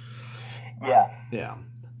 Yeah. Yeah.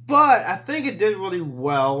 But I think it did really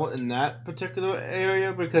well in that particular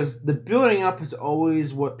area because the building up is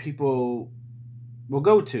always what people will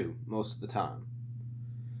go to most of the time.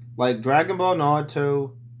 Like Dragon Ball,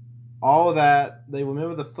 Naruto, all that, they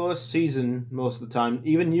remember the first season most of the time.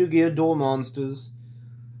 Even Yu-Gi-Oh! Duel Monsters.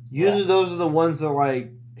 Usually those are the ones that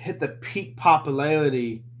hit the peak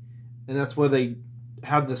popularity, and that's where they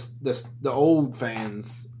have the old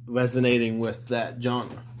fans resonating with that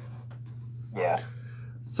genre. Yeah.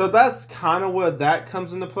 So that's kind of where that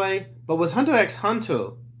comes into play. But with Hunter x Hunter,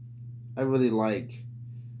 I really like.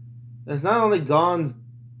 It's not only Gon's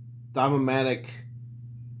dramatic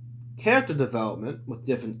character development with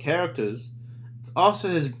different characters, it's also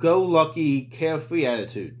his go-lucky, carefree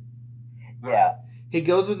attitude. Yeah. He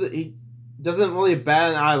doesn't really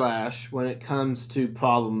bat an eyelash when it comes to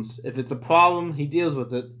problems. If it's a problem, he deals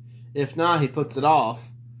with it. If not, he puts it off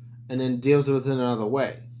and then deals with it another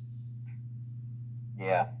way.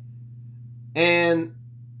 Yeah. And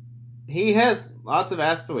he has lots of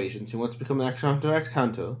aspirations. He wants to become an X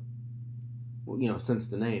Hunter. Well, since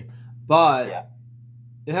the name. But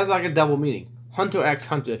it has like a double meaning. Hunter X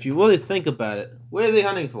Hunter. If you really think about it, what are they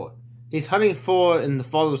hunting for? He's hunting for, in the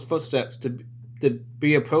father's footsteps, to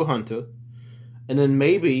be a pro hunter. And then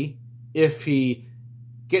maybe, if he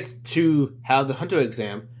gets to have the hunter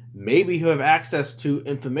exam, maybe he'll have access to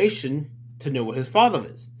information to know where his father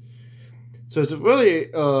is. So it's really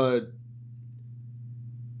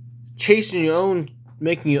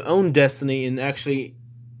making your own destiny and actually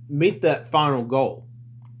meet that final goal.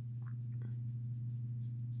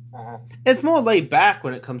 It's more laid back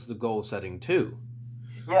when it comes to goal setting too.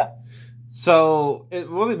 Yeah. So it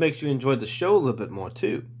really makes you enjoy the show a little bit more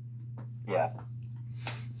too. Yeah.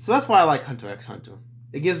 So that's why I like Hunter x Hunter.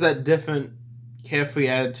 It gives that different carefree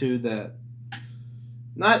attitude that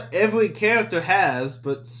not every character has,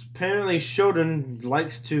 but apparently Shoten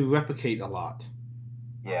likes to replicate a lot.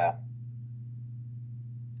 Yeah.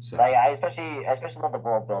 So. Like, I especially love the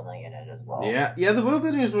world building in it as well. Yeah, the world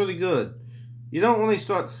building is really good. You don't really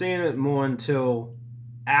start seeing it more until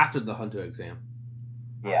after the Hunter exam.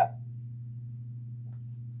 Yeah.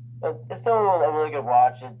 But it's still a really good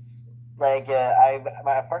watch. It's like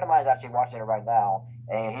my friend of mine is actually watching it right now,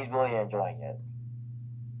 and he's really enjoying it.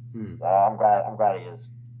 So I'm glad he is.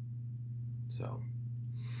 So.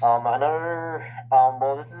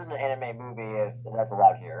 Well, this isn't an anime movie, if that's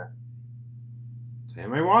allowed here. It's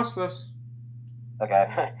anime watchlist.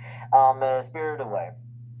 Okay. Spirited Away.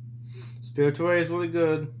 Spirited Away is really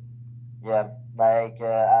good. Yeah,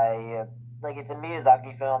 it's a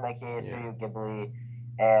Miyazaki film, aka Studio Ghibli,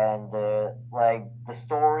 and like the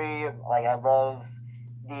story, like I love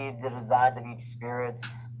the designs of each spirit.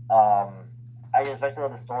 I especially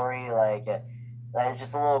love the story, it's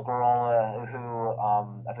just a little girl who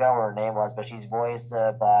I forgot what her name was, but she's voiced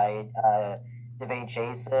by Devane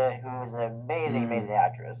Chase, who is an amazing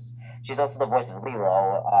actress. She's also the voice of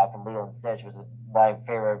Lilo from Lilo and Stitch, which is my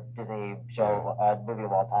favorite Disney show movie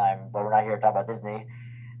of all time. But we're not here to talk about Disney.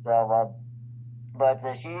 So, but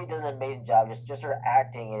she does an amazing job. Just her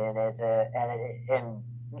acting in it.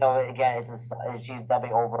 She's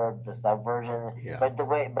dubbing over the sub version. Yeah.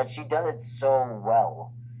 But she does it so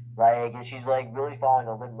well. Like, she's like really following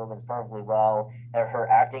the lip movements perfectly well. And her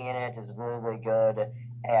acting in it is really good.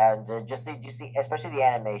 And especially the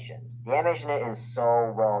animation. The animation in it is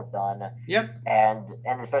so well done. Yep. And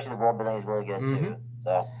especially the world building is really good too.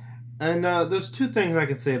 So. And there's two things I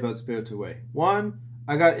can say about Spirited Away. One,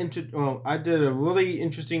 I did a really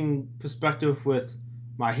interesting perspective with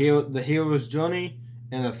the hero's journey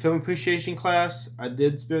in a film appreciation class. I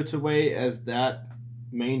did Spirited Away as that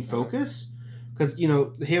main focus. Because,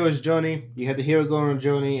 the hero's journey, you had the hero go on a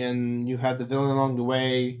journey and you had the villain along the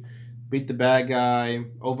way, beat the bad guy,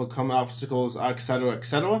 overcome obstacles, etc.,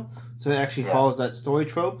 etc. So it actually follows that story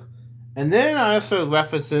trope. And then I also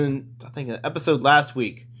referenced in, I think, an episode last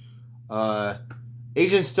week,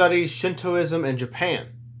 Asian Studies, Shintoism, and Japan.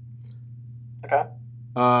 Okay.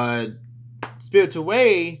 Spirited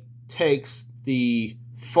Away takes the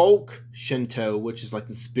folk Shinto, which is like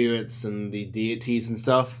the spirits and the deities and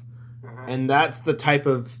stuff, and that's the type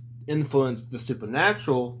of influence the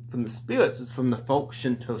supernatural from the spirits is from the folk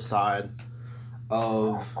Shinto side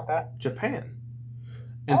of Japan.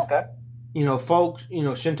 And folk,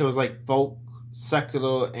 Shinto is like folk,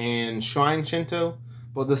 secular, and shrine Shinto,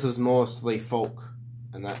 but this is mostly folk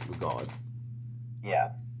in that regard.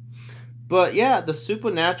 Yeah. But yeah, the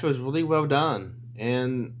supernatural is really well done,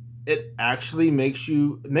 and it actually makes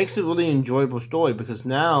it a really enjoyable story, because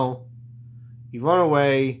now you run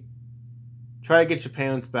away, try to get your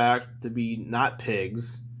parents back to be not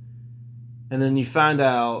pigs, and then you find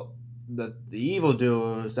out that the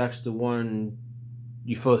evildoer is actually the one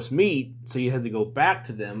you first meet, so you had to go back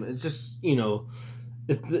to them. It's just,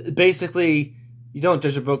 it's basically, you don't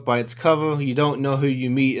judge a book by its cover. You don't know who you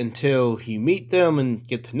meet until you meet them and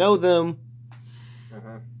get to know them.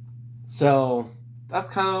 So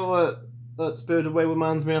that's kind of what Spirited Away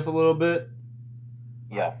reminds me of a little bit.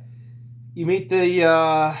 Yeah. You meet the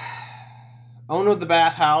owner of the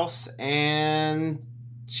bathhouse, and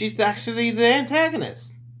she's actually the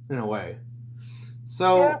antagonist in a way.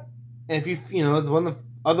 So if it's one of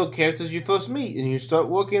other characters you first meet, and you start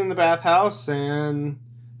working in the bathhouse, and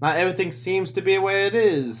not everything seems to be the way it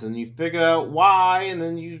is, and you figure out why, and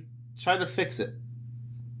then you try to fix it.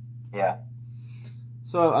 Yeah.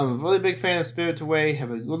 So I'm a really big fan of Spirited Away,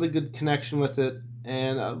 have a really good connection with it,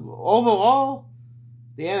 and overall,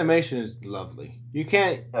 the animation is lovely. You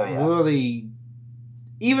can't really,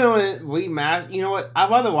 even when it remastered, you know what, I'd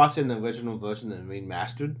rather watch it in the original version than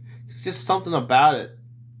remastered. It's just something about it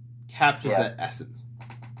captures that essence.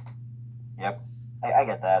 Yep, I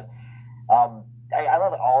get that. I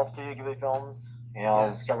love all Studio Ghibli films, you know,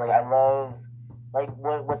 because like I love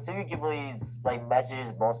what Studio Ghibli's like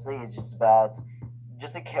messages mostly is just about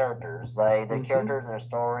just the characters, like the characters and their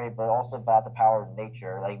story, but also about the power of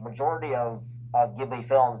nature. Like majority of Ghibli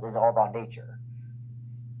films is all about nature,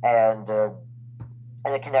 and the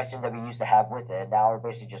connection that we used to have with it. Now we're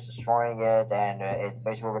basically just destroying it, and it's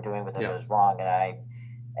basically what we're doing with it is wrong.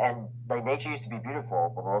 And like nature used to be beautiful,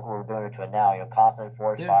 but look what we're doing to it now. You know, constant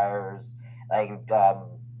forest fires, like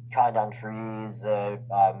cutting down trees,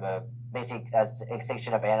 basic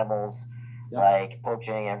extinction of animals, like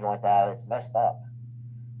poaching and everything like that. It's messed up.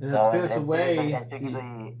 And Spirited Away, and Studio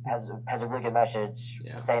Ghibli has a really good message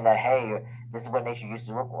saying that hey, this is what nature used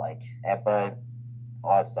to look like, but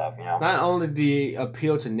all that stuff, you know. Not only the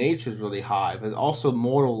appeal to nature is really high, but also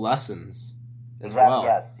moral lessons as well.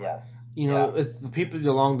 Yes. You know, it's the people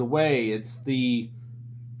along the way. It's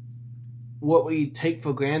what we take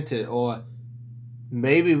for granted, or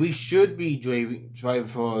maybe we should be driving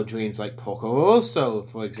for our dreams, like Porco Rosso,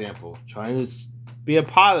 for example, trying to be a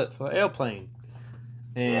pilot for an airplane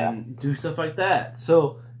and do stuff like that.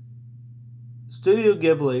 So, Studio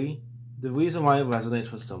Ghibli, the reason why it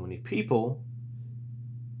resonates with so many people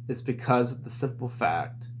is because of the simple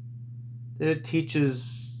fact that it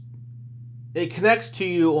connects to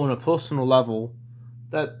you on a personal level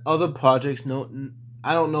that other projects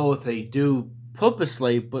I don't know if they do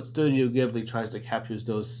purposely, but Studio Ghibli tries to capture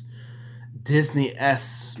those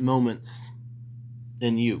Disney-esque moments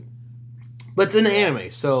in you. But it's an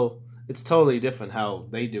anime, so it's totally different how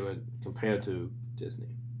they do it compared to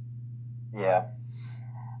Disney. Yeah.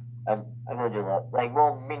 I really do love.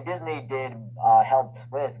 Disney did helped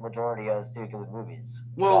with majority of Studio Ghibli movies.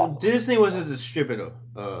 Well, Disney was a distributor.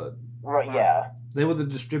 Right. Yeah. They were the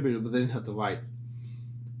distributor, but they didn't have the rights.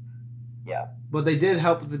 Yeah. But they did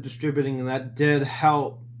help with the distributing, and that did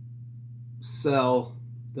help sell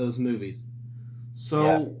those movies.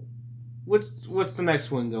 So, what's the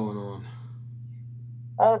next one going on?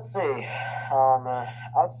 Let's see.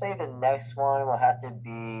 I'll say the next one will have to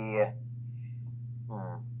be.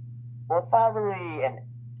 Well, it's not really an.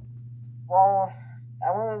 Well,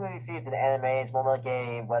 I wouldn't really see it's an anime. It's more like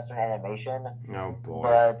a Western animation. Oh boy!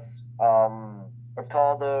 But it's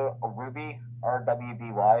called Ruby,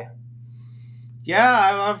 RWBY. Yeah,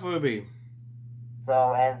 I love Ruby.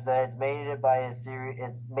 So it's made by a series.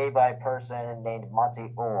 It's made by a person named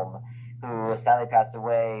Monty who sadly passed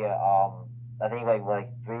away. I think like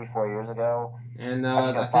 3-4 years ago. And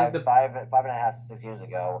actually, no, I think five and a half, 6 years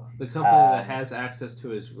ago. The company that has access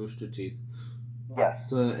to is Rooster Teeth. Yes.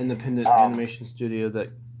 It's an independent animation studio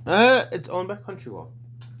that it's owned by Crunchyroll.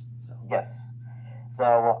 So. Yes.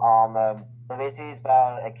 So basically it's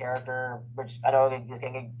about a character, which I know is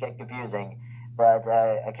going to get confusing, but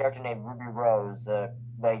a character named Ruby Rose,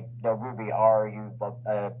 Ruby RUBY,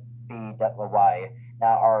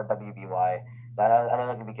 not RWBY. So I know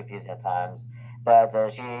that can be confusing at times, but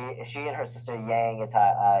she and her sister Yang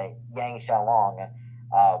Xiaolong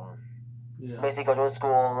basically go to a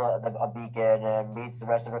school, a beacon, and meets the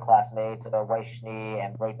rest of her classmates, Vaishni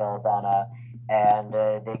and Blake Belladonna, and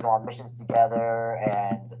they go on missions together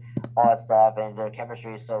and all that stuff, and the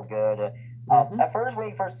chemistry is so good. At first, when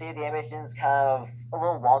you first see it, the animation is kind of a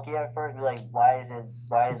little wonky at first. You're like, why is this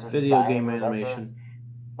video game animation?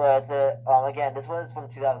 But again, this was from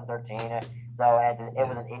 2013, so it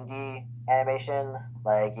was an indie animation.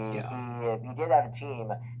 Like he did have a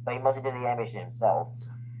team, but he mostly did the animation himself.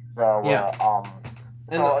 So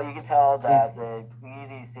so you can tell that you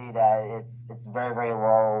easily see that it's very, very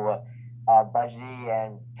low budgety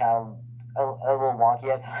and kind of a little wonky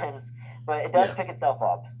at times, but it does pick itself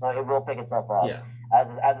up. So it will pick itself up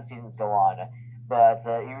as the seasons go on. But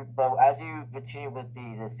as you continue with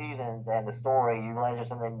the seasons and the story, you realize there's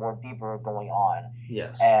something more deeper going on.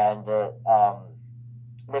 Yes. And the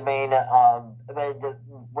main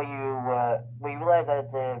when you realize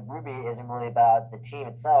that Ruby isn't really about the team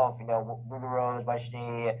itself, you know, Ruby Rose,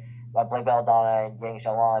 Vaishni, Blake Belladonna, and Yang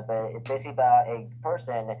Xiaolong, but it's basically about a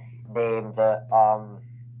person named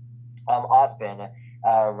Ozpin,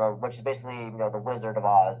 which is basically the Wizard of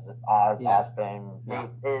Oz. Ozpin.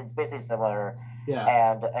 It's basically similar. Yeah.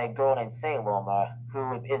 and a girl named Salem,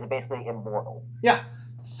 who is basically immortal. Yeah.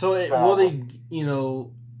 So it really,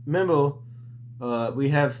 remember, we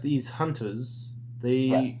have these hunters.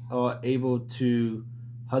 They are able to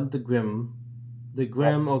hunt the Grimm. The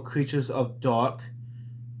Grimm are creatures of dark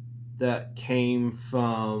that came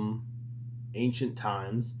from ancient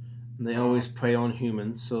times, and they always prey on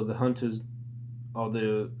humans. So the hunters are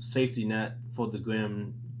the safety net for the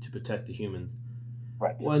Grimm to protect the humans.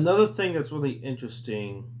 Right. Well, another thing that's really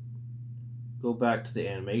interesting, go back to the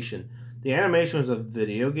animation. The animation was a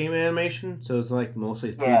video game animation, so it's like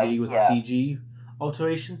mostly 3D with CG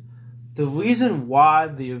alteration. The reason why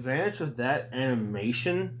the advantage of that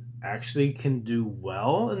animation actually can do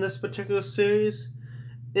well in this particular series,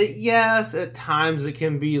 yes, at times it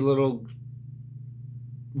can be a little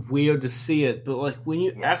weird to see it, but like when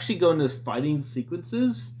you actually go into fighting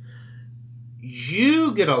sequences,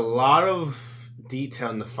 you get a lot of detail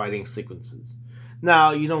in the fighting sequences.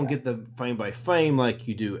 Now, you don't get the frame by frame like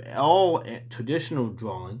you do all traditional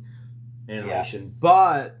drawing animation,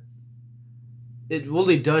 but it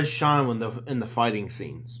really does shine in the fighting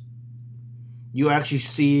scenes. You actually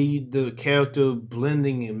see the character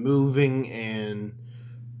blending and moving, and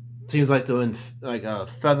it seems like they're in like a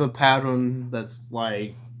feather pattern that's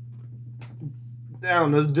like, I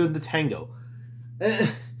don't know, doing the tango.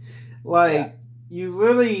 You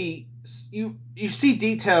really you see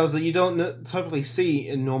details that you don't typically see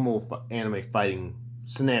in normal anime fighting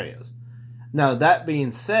scenarios. Now, that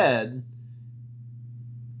being said,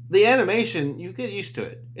 the animation, you get used to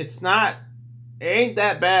it. It ain't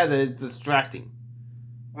that bad that it's distracting.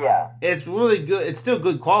 Yeah. It's really good. It's still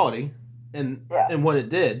good quality in what it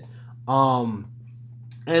did. And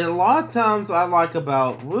a lot of times I like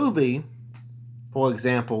about Ruby, for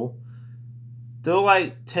example, they're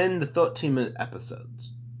like 10 to 13 minute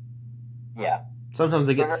episodes. Yeah. Sometimes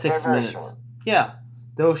they get 6 minutes. Short. Yeah.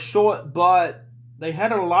 They were short, but they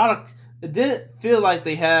had a lot of... It didn't feel like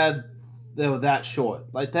they were that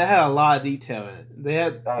short. Like, they had a lot of detail in it. They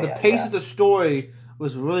had... the pace of the story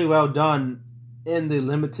was really well done in the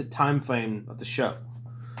limited time frame of the show.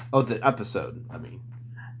 Of the episode, I mean.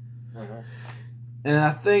 Mm-hmm. And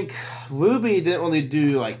I think Ruby didn't really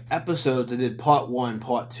do, like, episodes. They did part 1,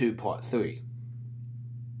 part 2, part 3.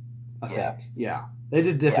 I think. Yeah. They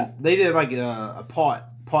did different... Yeah. They did, like, a part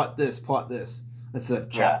this, instead of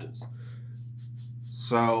chapters.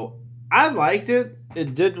 So, I liked it.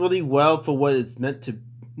 It did really well for what it's meant to...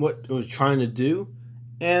 what it was trying to do.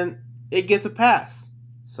 And it gets a pass.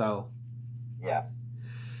 So... Yeah.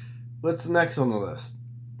 What's next on the list?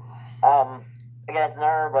 Again, it's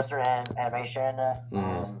another Western animation.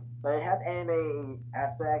 But it has anime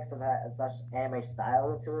aspects, such anime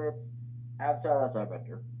style to it. Avatar: Last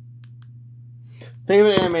Airbender.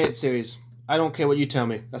 Favorite animated series? I don't care what you tell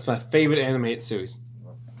me. That's my favorite animated series.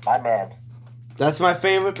 My man. That's my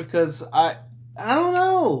favorite because I don't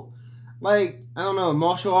know. Like, I don't know,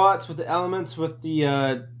 martial arts with the elements, with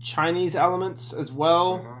the Chinese elements as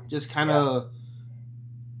well. Mm-hmm. Just kind of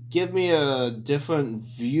give me a different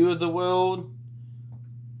view of the world.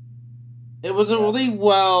 It was a really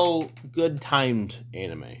good timed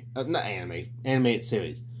animated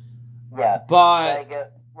series. Yeah. But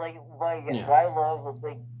what I love,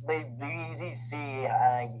 you easily see,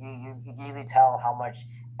 you can easily tell how much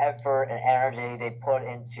effort and energy they put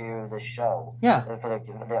into the show. Yeah. For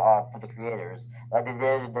the creators, like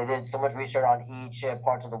they did so much research on each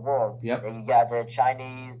part of the world. Yep. You got the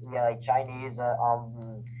Chinese, Chinese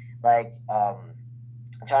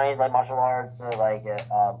like martial arts, or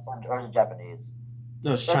is it Japanese?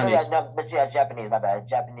 No, it's Chinese. But yeah, Japanese. My bad.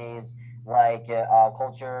 Japanese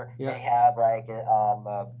culture. Yeah. They have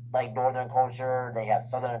like northern culture. They have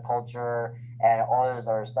southern culture and all this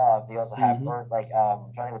other stuff. They also have Earth.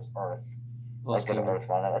 I'm trying to think what's Earth. Like the Earth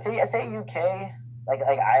one. I say UK. Like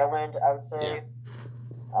Ireland. I would say.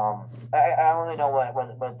 Yeah. I don't really know what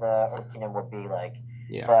the Earth Kingdom would be like.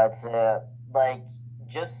 Yeah. But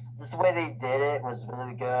just the way they did it was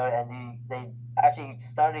really good, and they actually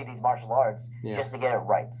studied these martial arts just to get it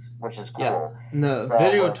right, which is cool. Yeah. And the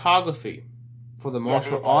videography for the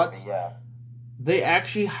martial arts, they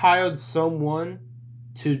actually hired someone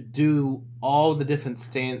to do all the different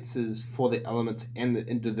stances for the elements and the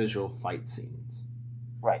individual fight scenes.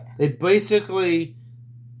 Right. They basically,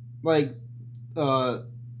 they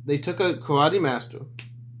took a karate master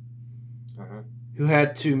who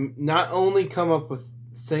had to not only come up with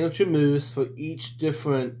signature moves for each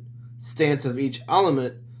different stance of each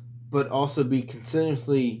element, but also be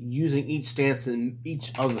continuously using each stance in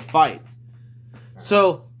each of the fights.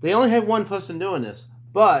 So they only had one person doing this,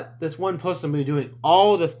 but this one person would be doing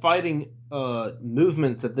all the fighting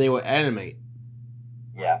movements that they would animate.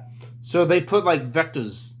 Yeah. So they put like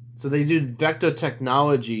vectors. So they do vector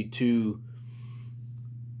technology to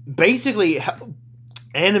basically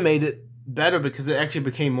animate it better because it actually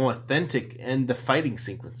became more authentic in the fighting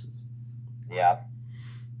sequences. Yeah.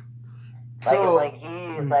 So,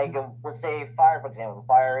 Let's say fire, for example.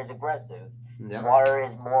 Fire is aggressive. yeah. Water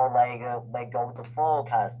is more like go with the flow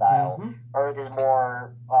kind of style. Mm-hmm. Earth is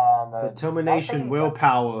more determination,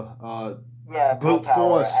 willpower, brute willpower,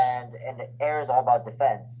 force, and air is all about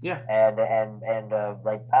defense. Yeah. And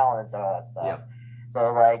like balance and all that stuff. Yeah.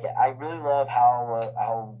 So like I really love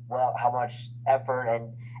how much effort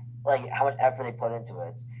and like how much effort they put into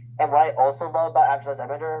it. And what I also love about After Last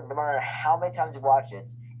Airbender, no matter how many times you watch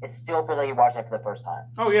it, it still feels like you're watching it for the first time.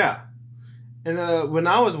 Oh yeah, and when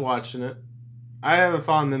I was watching it, I have a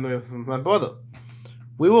fond memory of my brother.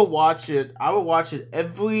 We would watch it. I would watch it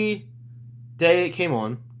every day it came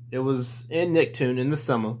on. It was in Nicktoon in the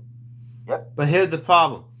summer. Yep. But here's the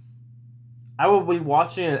problem. I would be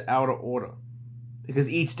watching it out of order because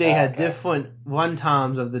each day had different run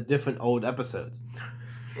times of the different old episodes.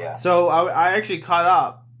 Yeah. So I actually caught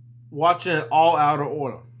up watching it all out of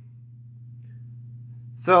order.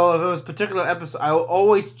 So if it was a particular episode, I would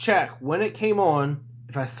always check when it came on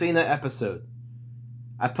if I seen that episode.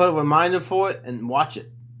 I put a reminder for it and watch it.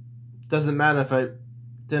 Doesn't matter if I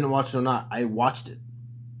didn't watch it or not. I watched it.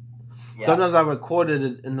 Yeah. Sometimes I recorded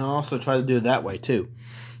it and I also try to do it that way too.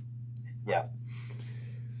 Yeah.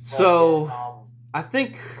 So I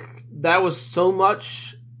think that was so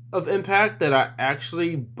much of impact that I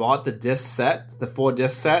actually bought the disc set, the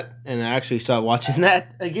 4-disc set, and I actually started watching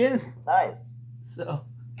that again. Nice. So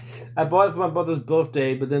I bought it for my brother's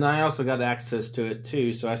birthday, but then I also got access to it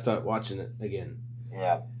too, so I started watching it again.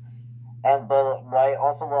 Yeah. But I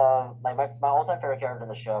also love my all-time favorite character in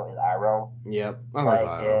the show is Iroh. Yep, I like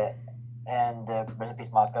Iroh. And rest in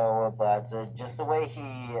peace, Mako. But just the way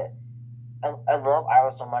I love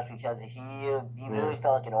Iroh so much because he really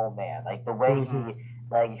felt like an old man. Like the way he,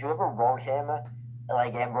 like whoever wrote him,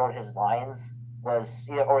 like and wrote his lines was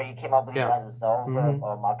or he came up with these lines himself.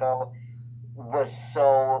 Mako was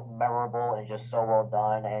so memorable and just so well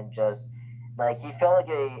done and just. Like he felt like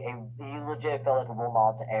he legit felt like a role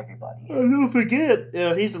model to everybody. Don't forget,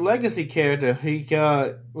 he's a legacy character. He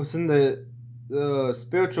was in the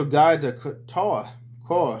spiritual guide to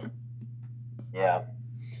Korra. Yeah.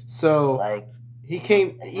 So like he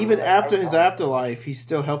came even after his afterlife. He's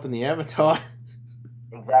still helping the Avatar.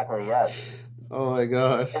 Exactly. Yes. Oh my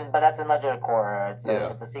gosh. But that's in Legend of Korra.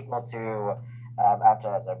 It's a sequel to After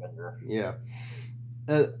Last Airbender. Yeah.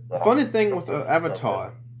 Funny thing with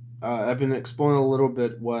Avatar. I've been exploring a little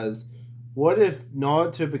bit was, what if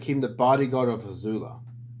Naruto became the bodyguard of Azula?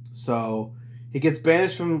 So he gets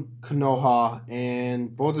banished from Konoha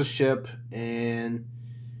and boards a ship and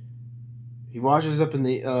he washes up in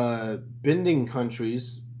the bending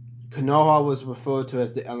countries. Konoha was referred to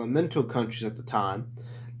as the elemental countries at the time.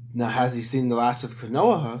 Now, has he seen the last of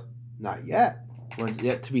Konoha? Not yet.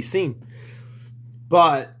 Yet to be seen.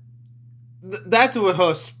 But that's a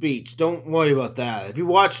rehearsed speech. Don't worry about that. If you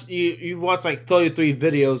watch like 33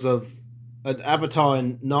 videos of an Avatar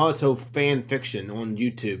and Naruto fan fiction on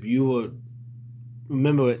YouTube, you will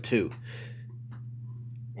remember it too.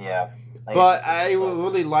 Yeah. But I would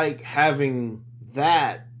really like having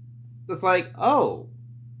that. It's like, oh,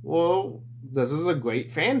 well, this is a great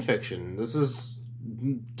fan fiction. This is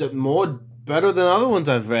better than other ones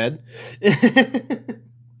I've read.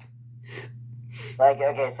 Like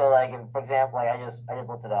okay, so like for example, like I just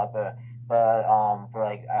looked it up, I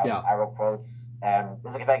wrote quotes and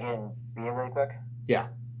let's look if I can be it really quick. Yeah.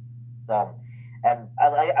 So, and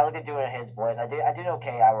I like to do it in his voice. I did an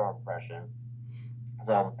okay Iroh impression.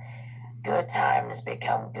 So, good times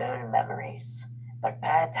become good memories, but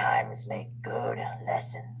bad times make good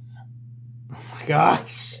lessons. Oh my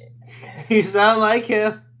gosh, you sound like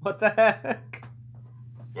him. What the heck?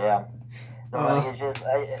 Yeah. So it's just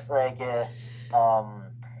actually, I'm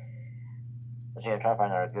trying to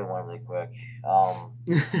find out a good one really quick. I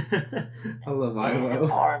love Iroh. It's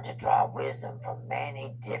important to draw wisdom from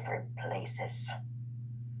many different places.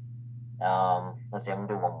 Let's see, I'm gonna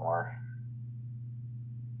do one more.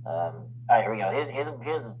 Alright, here we go.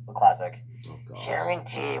 Here's a classic. Oh, sharing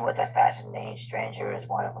tea with a fascinating stranger is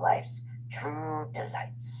one of life's true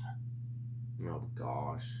delights. Oh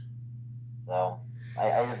gosh. So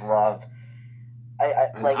I just love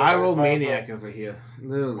Iroh maniac over here,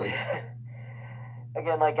 literally.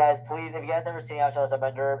 Again, like guys, please, if you guys never seen After Last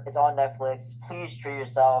Airbender, it's on Netflix. Please treat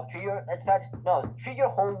yourself. Treat your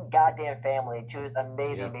whole goddamn family to this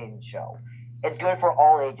amazing show. It's good for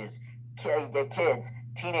all ages, kids,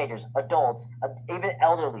 teenagers, adults, even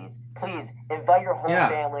elderlies. Please invite your whole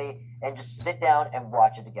family and just sit down and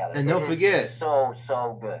watch it together. And don't forget, so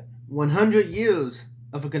good. 100 years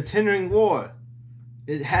of a continuing war.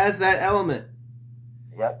 It has that element.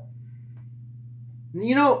 Yep.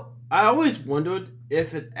 You know, I always wondered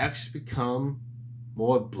if it actually become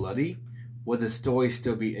more bloody, would the story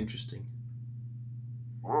still be interesting?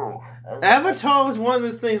 Ooh, Avatar was one of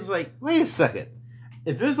those things like, wait a second.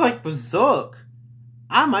 If it's like Berserk,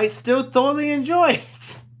 I might still thoroughly enjoy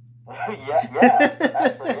it. yeah,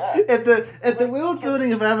 actually, yeah. If the world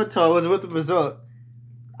building of Avatar was with Berserk,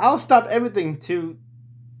 I'll stop everything to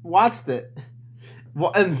watch it.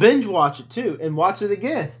 And binge watch it too, and watch it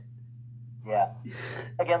again. Yeah.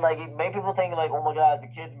 Again, like many people think like, oh my god, it's a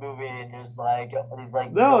kids movie, and there's like these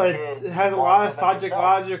like no, it has a lot of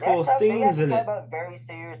psychological themes in it. About very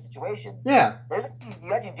serious situations. Yeah.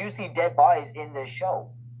 You actually do see dead bodies in this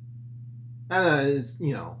show. And it's,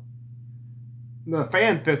 you know, the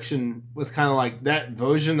fan fiction was kind of like that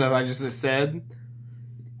version of I just said.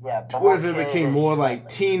 Yeah. What if it became more like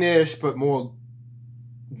teenish, but more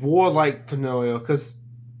warlike scenario? Because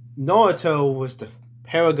Naruto was the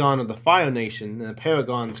paragon of the Fire Nation, and the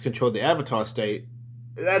paragons controlled the Avatar state.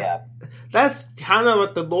 That's kind of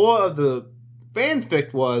what the lore of the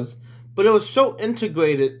fanfic was, but it was so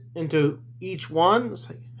integrated into each one. It's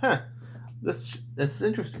like, that's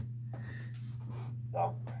interesting.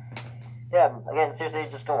 So, yeah, again, seriously,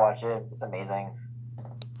 just go watch it. It's amazing.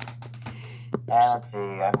 And let's see,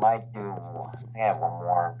 I might do. I think I have one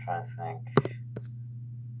more. I'm trying to think.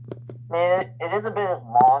 I mean, it is a bit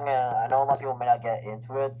long, and I know a lot of people may not get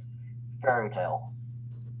into it. Fairy Tail.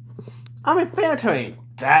 I mean, Fairy Tail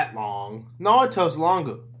ain't that long. Naruto's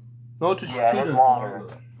longer. It is longer.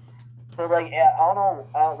 But like, I don't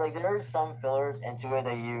know. Like, there's some fillers into it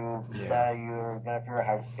that you're gonna figure out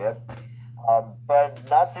how to skip. But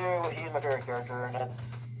Natsu, he's my favorite character, and it's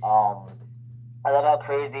I love how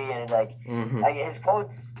crazy and like his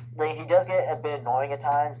quotes. Like, he does get a bit annoying at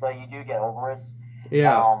times, but you do get over it.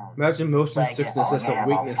 Yeah, imagine motion sickness as a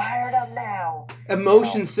weakness. I'm fired up now.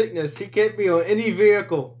 Motion sickness. He can't be on any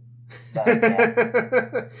vehicle. Gosh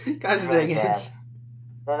dang it.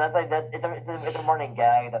 So it's a running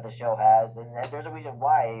gag that the show has, and there's a reason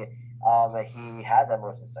why he has that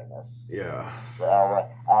motion sickness. Yeah. So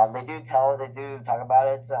they do talk about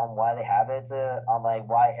it on why they have it, on like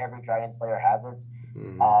why every Dragon Slayer has it.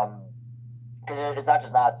 Because it's not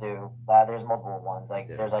just Natsu. There's multiple ones. Like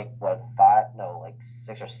there's like what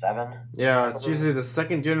 6 or 7. Yeah, it's usually the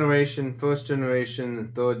second generation, first generation,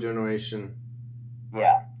 and third generation.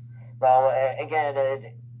 Yeah. So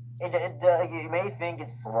again, you may think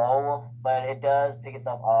it's slow, but it does pick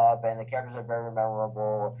itself up, and the characters are very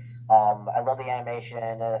memorable. I love the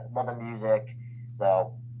animation, love the music.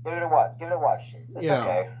 So give it a watch. It's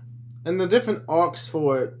okay. And the different arcs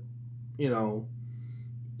for it, you know,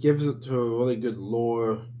 gives it to a really good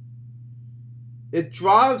lore. It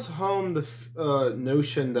drives home the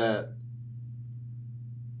notion that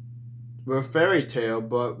we're a fairy tale,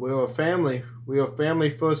 but we're a family. We are family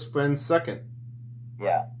first, friends second.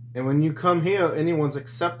 Yeah. And when you come here, anyone's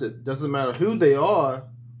accepted. Doesn't matter who they are,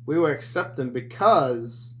 we will accept them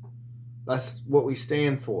because that's what we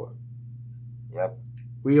stand for. Yep.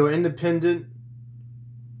 We are independent.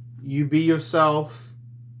 You be yourself.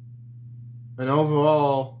 And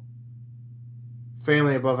overall,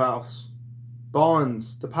 family above house.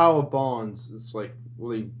 Bonds, the power of bonds is like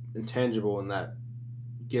really intangible in that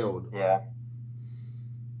guild. Yeah.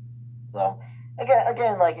 So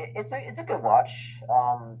again, like it's a good watch.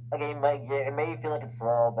 Again, it may feel like it's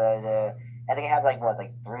slow, but I think it has like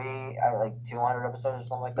 200 episodes or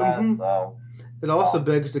something like that. So it also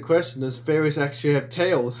begs the question: does fairies actually have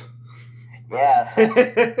tails? Yeah.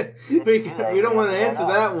 we don't want to answer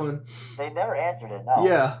that one. They never answered it. No.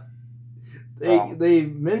 Yeah. They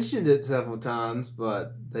mentioned it several times,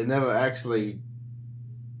 but they never actually,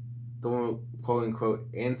 quote unquote,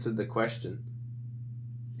 answered the question.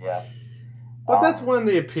 Yeah. But that's one of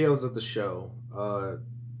the appeals of the show.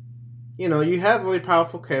 You know, you have really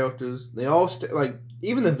powerful characters. They all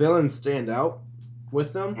even the villains stand out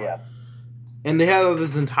with them. Yeah. And they have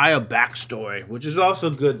this entire backstory, which is also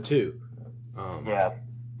good too. Yeah.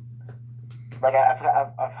 Like I'm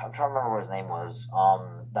trying to remember what his name was.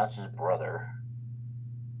 That's his brother.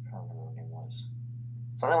 I don't remember what his name was.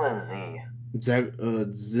 Something with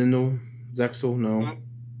a Z. Zexel, no.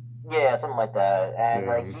 Yeah, something like that.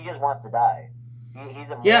 And he just wants to die.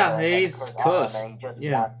 He's a he's cursed. And he just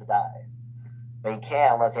wants to die. But he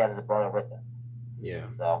can't unless he has his brother with him. Yeah.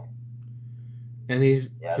 So. And he's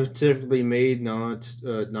specifically made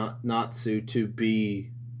Natsu to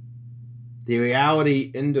be the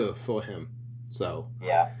reality ender for him. So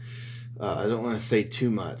Yeah. I don't want to say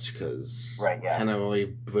too much because Right. Yeah. kind of really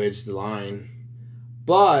bridge the line.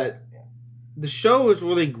 But Yeah. the show is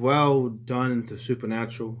really well done into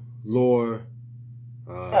supernatural lore,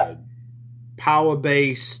 Yeah. power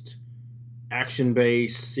based, action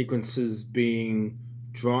based sequences being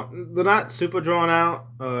drawn. They're not super drawn out.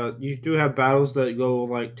 You do have battles that go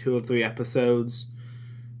like 2 or 3 episodes,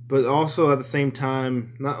 but also at the same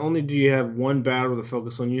time, not only do you have one battle to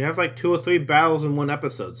focus on, you have like 2 or 3 battles in one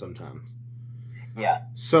episode sometimes. Yeah.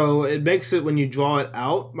 So it makes it when you draw it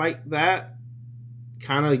out like that,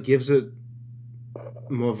 kind of gives it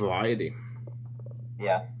more variety.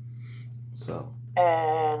 Yeah. So.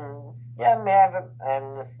 And yeah, man,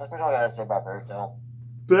 and that's what I gotta say about Naruto.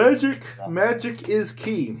 Magic is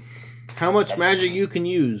key. How much magic you can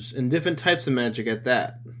use, and different types of magic at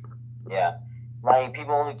that. Yeah, like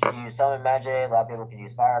people can use summon magic. A lot of people can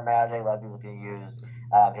use fire magic. A lot of people can use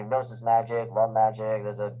hypnosis magic, love magic.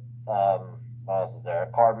 There's a what else is there?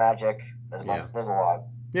 Card magic. There's a lot.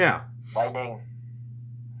 Yeah. Lightning.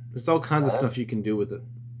 There's all kinds of stuff you can do with it.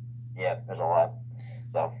 Yeah, there's a lot.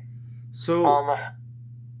 So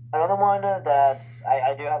another one that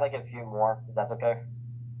I do have like a few more. If that's okay.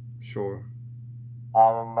 Sure.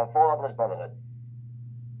 My Full Alchemist Brotherhood.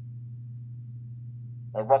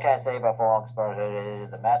 Like, what can I say about Full Alchemist Brotherhood? It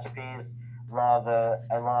is a masterpiece.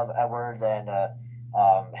 I love Edwards and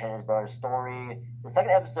his brother's story. The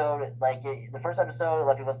second episode, the first episode, a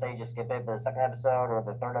lot of people say just skip it, but the second episode or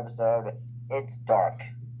the third episode, it's dark,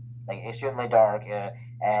 like extremely dark,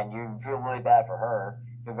 and you feel really bad for her,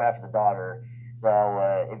 feel bad for the daughter. So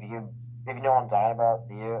if you know what I'm talking about,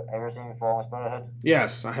 have you ever seen Full Alchemist Brotherhood?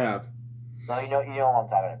 Yes, I have. So you know what I'm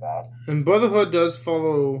talking about. And Brotherhood does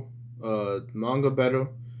follow manga better.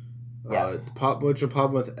 Yes. The original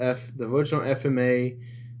problem with the original FMA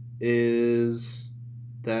is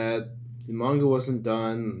that the manga wasn't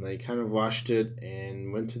done. They kind of rushed it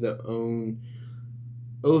and went to their own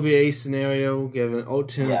OVA scenario, gave an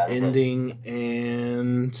alternate ending,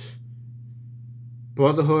 and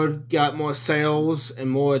Brotherhood got more sales and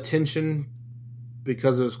more attention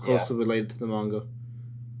because it was closely related to the manga.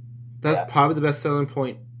 That's probably the best selling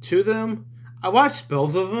point to them. I watched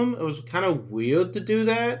both of them. It was kind of weird to do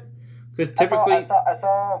that because typically I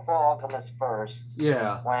saw Full Alchemist first.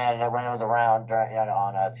 Yeah. When it was around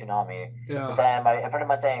on Toonami. Yeah. But then a friend of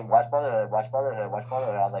mine saying watch Brotherhood.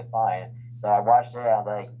 I was like fine. So I watched it. I was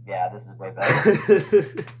like, yeah, this is way better.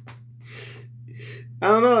 I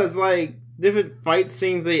don't know. It's like different fight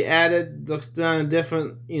scenes they added looks done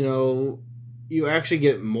different. You actually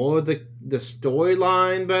get more of the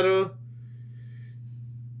storyline better.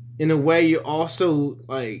 In a way, you also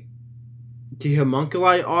like the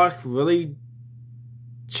homunculi arc really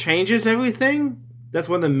changes everything. That's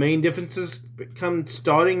one of the main differences come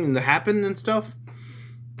starting and happen and stuff.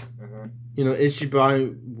 Mm-hmm.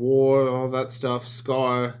 Ichiban, War, all that stuff,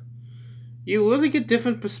 Scar. You really get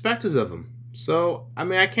different perspectives of them. So, I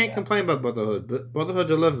mean, I can't complain about Brotherhood, but Brotherhood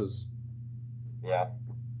delivers. Yeah.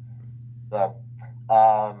 So,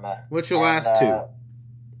 what's your last two?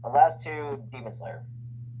 The last two, Demon Slayer.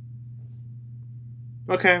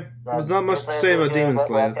 Okay. So there's not much to say about Demon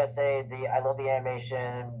Slayer. I was gonna say I love the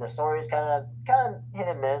animation. The story is kind of hit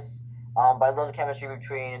and miss. But I love the chemistry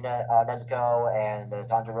between Nezuko and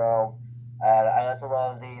Tanjiro. I also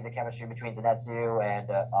love the chemistry between Zenitsu and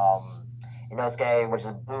Inosuke, which is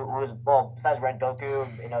besides Rengoku,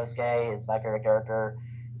 Inosuke is my favorite character.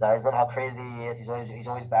 So I just love how crazy he is. He's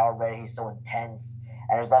always battle ready. He's so intense,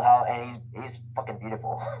 and I just love how he's fucking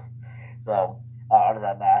beautiful. So under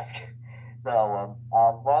that mask. So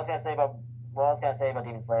what I was gonna say about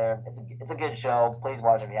Demon Slayer, it's a good show. Please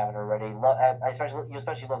watch it if you haven't already. You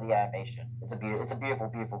especially love the animation. It's a beautiful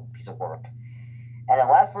piece of work. And then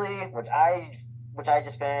lastly, which I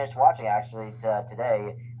just finished watching actually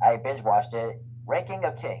today, I binge watched it. Ranking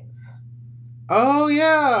of Kings. Oh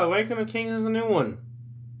yeah, Ranking of Kings is a new one.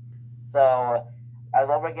 So I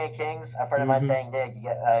love Ranking of Kings. A friend of mine saying,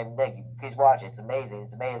 Nick, please watch it. It's amazing.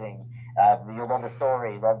 You'll love the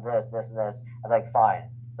story. You love this, and this. I was like, fine.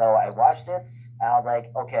 So I watched it, and I was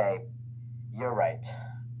like, okay, you're right.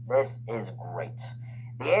 This is great.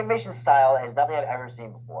 The animation style is nothing I've ever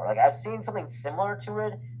seen before. Like, I've seen something similar to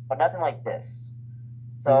it, but nothing like this.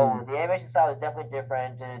 So the animation style is definitely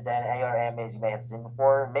different than any other animes you may have seen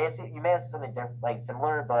before. You may have seen something different, like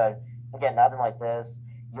similar, but again, nothing like this.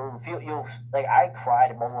 I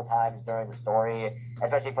cried multiple times during the story,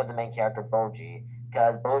 especially for the main character Boji,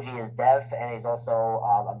 because Boji is deaf and he's also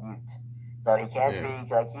a mute, so he can't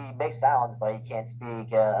speak. Like, he makes sounds, but he can't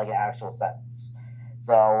speak like an actual sentence.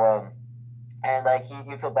 So and like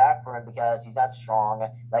you feel bad for him because he's not strong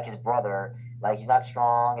like his brother. Like he's not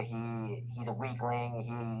strong. He's a weakling.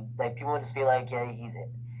 He like people just feel like he's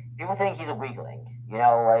people think he's a weakling. You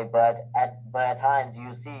know, like but at times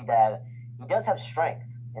you see that he does have strength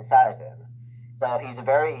inside of him. So he's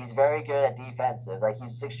very good at defensive. Like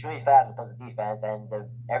he's extremely fast when it comes to defense and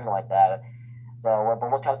everything like that. So, but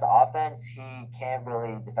when it comes to offense, he can't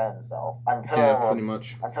really defend himself Yeah, pretty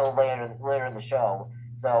much. until later in the show.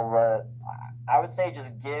 So, I would say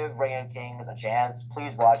just give Reign of Kings a chance.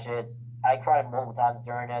 Please watch it. I cried multiple times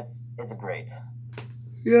during it. It's great.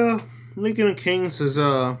 Yeah, Reign of Kings is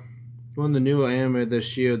one of the newer anime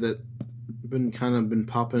this year that been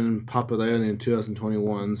popping in popularity in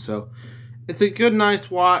 2021. So it's a good, nice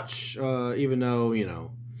watch. Even though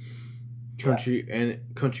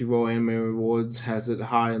Crunchyroll Anime Rewards has it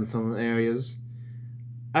high in some areas.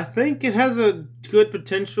 I think it has a good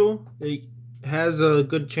potential. It has a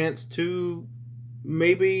good chance to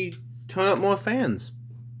maybe turn up more fans.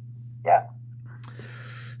 Yeah.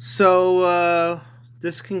 So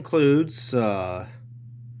this concludes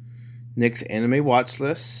Nick's anime watch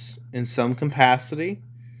list in some capacity.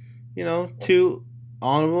 Two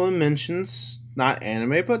honorable mentions, not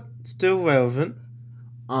anime, but still relevant.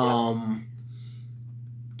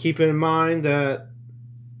 Keeping in mind that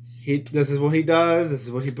this is what he does, this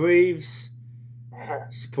is what he breathes.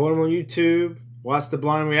 Support him on YouTube. Watch the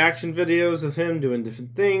blind reaction videos of him doing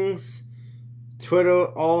different things. Twitter,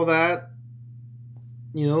 all that.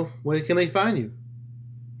 Where can they find you?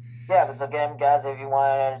 Yeah, so again, guys, if you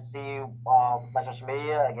want to see my social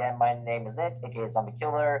media, again, my name is Nick, aka Zombie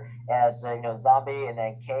Killer. And it's zombie and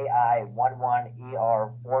then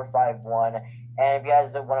KI11ER451. And if you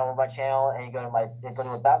guys want to over my channel and you go to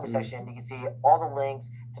the About Me section, you can see all the links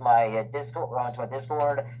to my Discord, to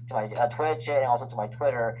my Twitch, and also to my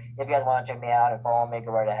Twitter. If you guys want to check me out and follow me,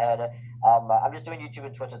 go right ahead. I'm just doing YouTube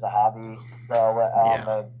and Twitch as a hobby, so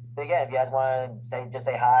but again, if you guys want to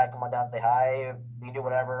say hi, come on down, say hi. You can do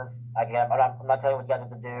whatever. I'm not telling you what you guys have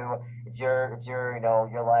to do. It's your your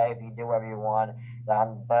life. You can do whatever you want.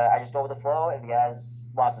 But I just go with the flow. If you guys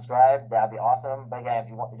want to subscribe, that'd be awesome. But again, if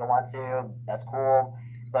you don't want to, that's cool.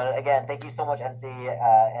 But again, thank you so much, MC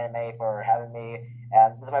Anime, for having me.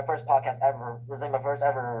 And this is my first podcast ever. This is my first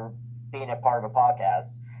ever being a part of a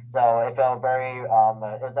podcast. So it felt very, it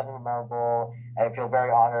was definitely memorable. I feel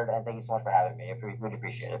very honored, and thank you so much for having me. I really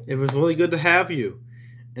appreciate it. It was really good to have you.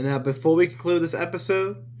 And before we conclude this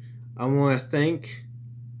episode, I want to thank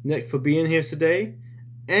Nick for being here today.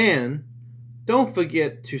 And don't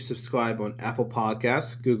forget to subscribe on Apple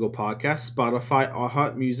Podcasts, Google Podcasts, Spotify,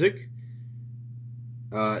 iHeart Music,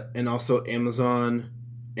 and also Amazon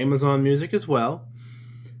Music as well.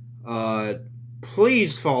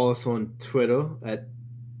 Please follow us on Twitter at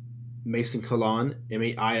Mason Colon,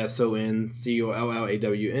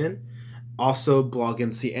 MaisonCollawn. Also, Blog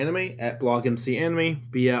MC Anime at Blog MC Anime,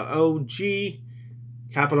 BLOG,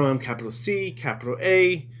 capital M, capital C, capital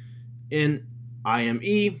A,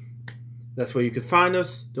 NIME. That's where you can find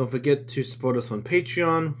us. Don't forget to support us on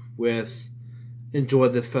Patreon enjoy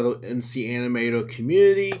the fellow MC Animator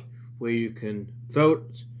community, where you can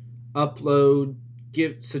vote, upload,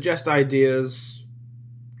 suggest ideas,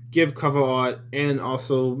 give cover art, and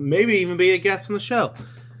also maybe even be a guest on the show.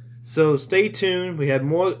 So stay tuned. We have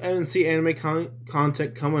more MC Anime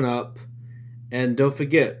content coming up. And don't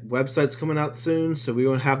forget, website's coming out soon, so we're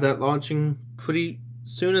going to have that launching pretty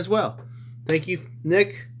soon as well. Thank you,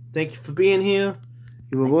 Nick. Thank you for being here.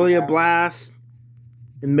 You were really a blast.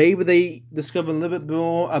 And maybe they discover a little bit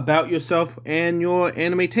more about yourself and your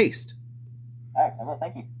anime taste. All right, well,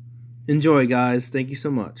 thank you. Enjoy, guys. Thank you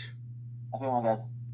so much. Have a good one, guys.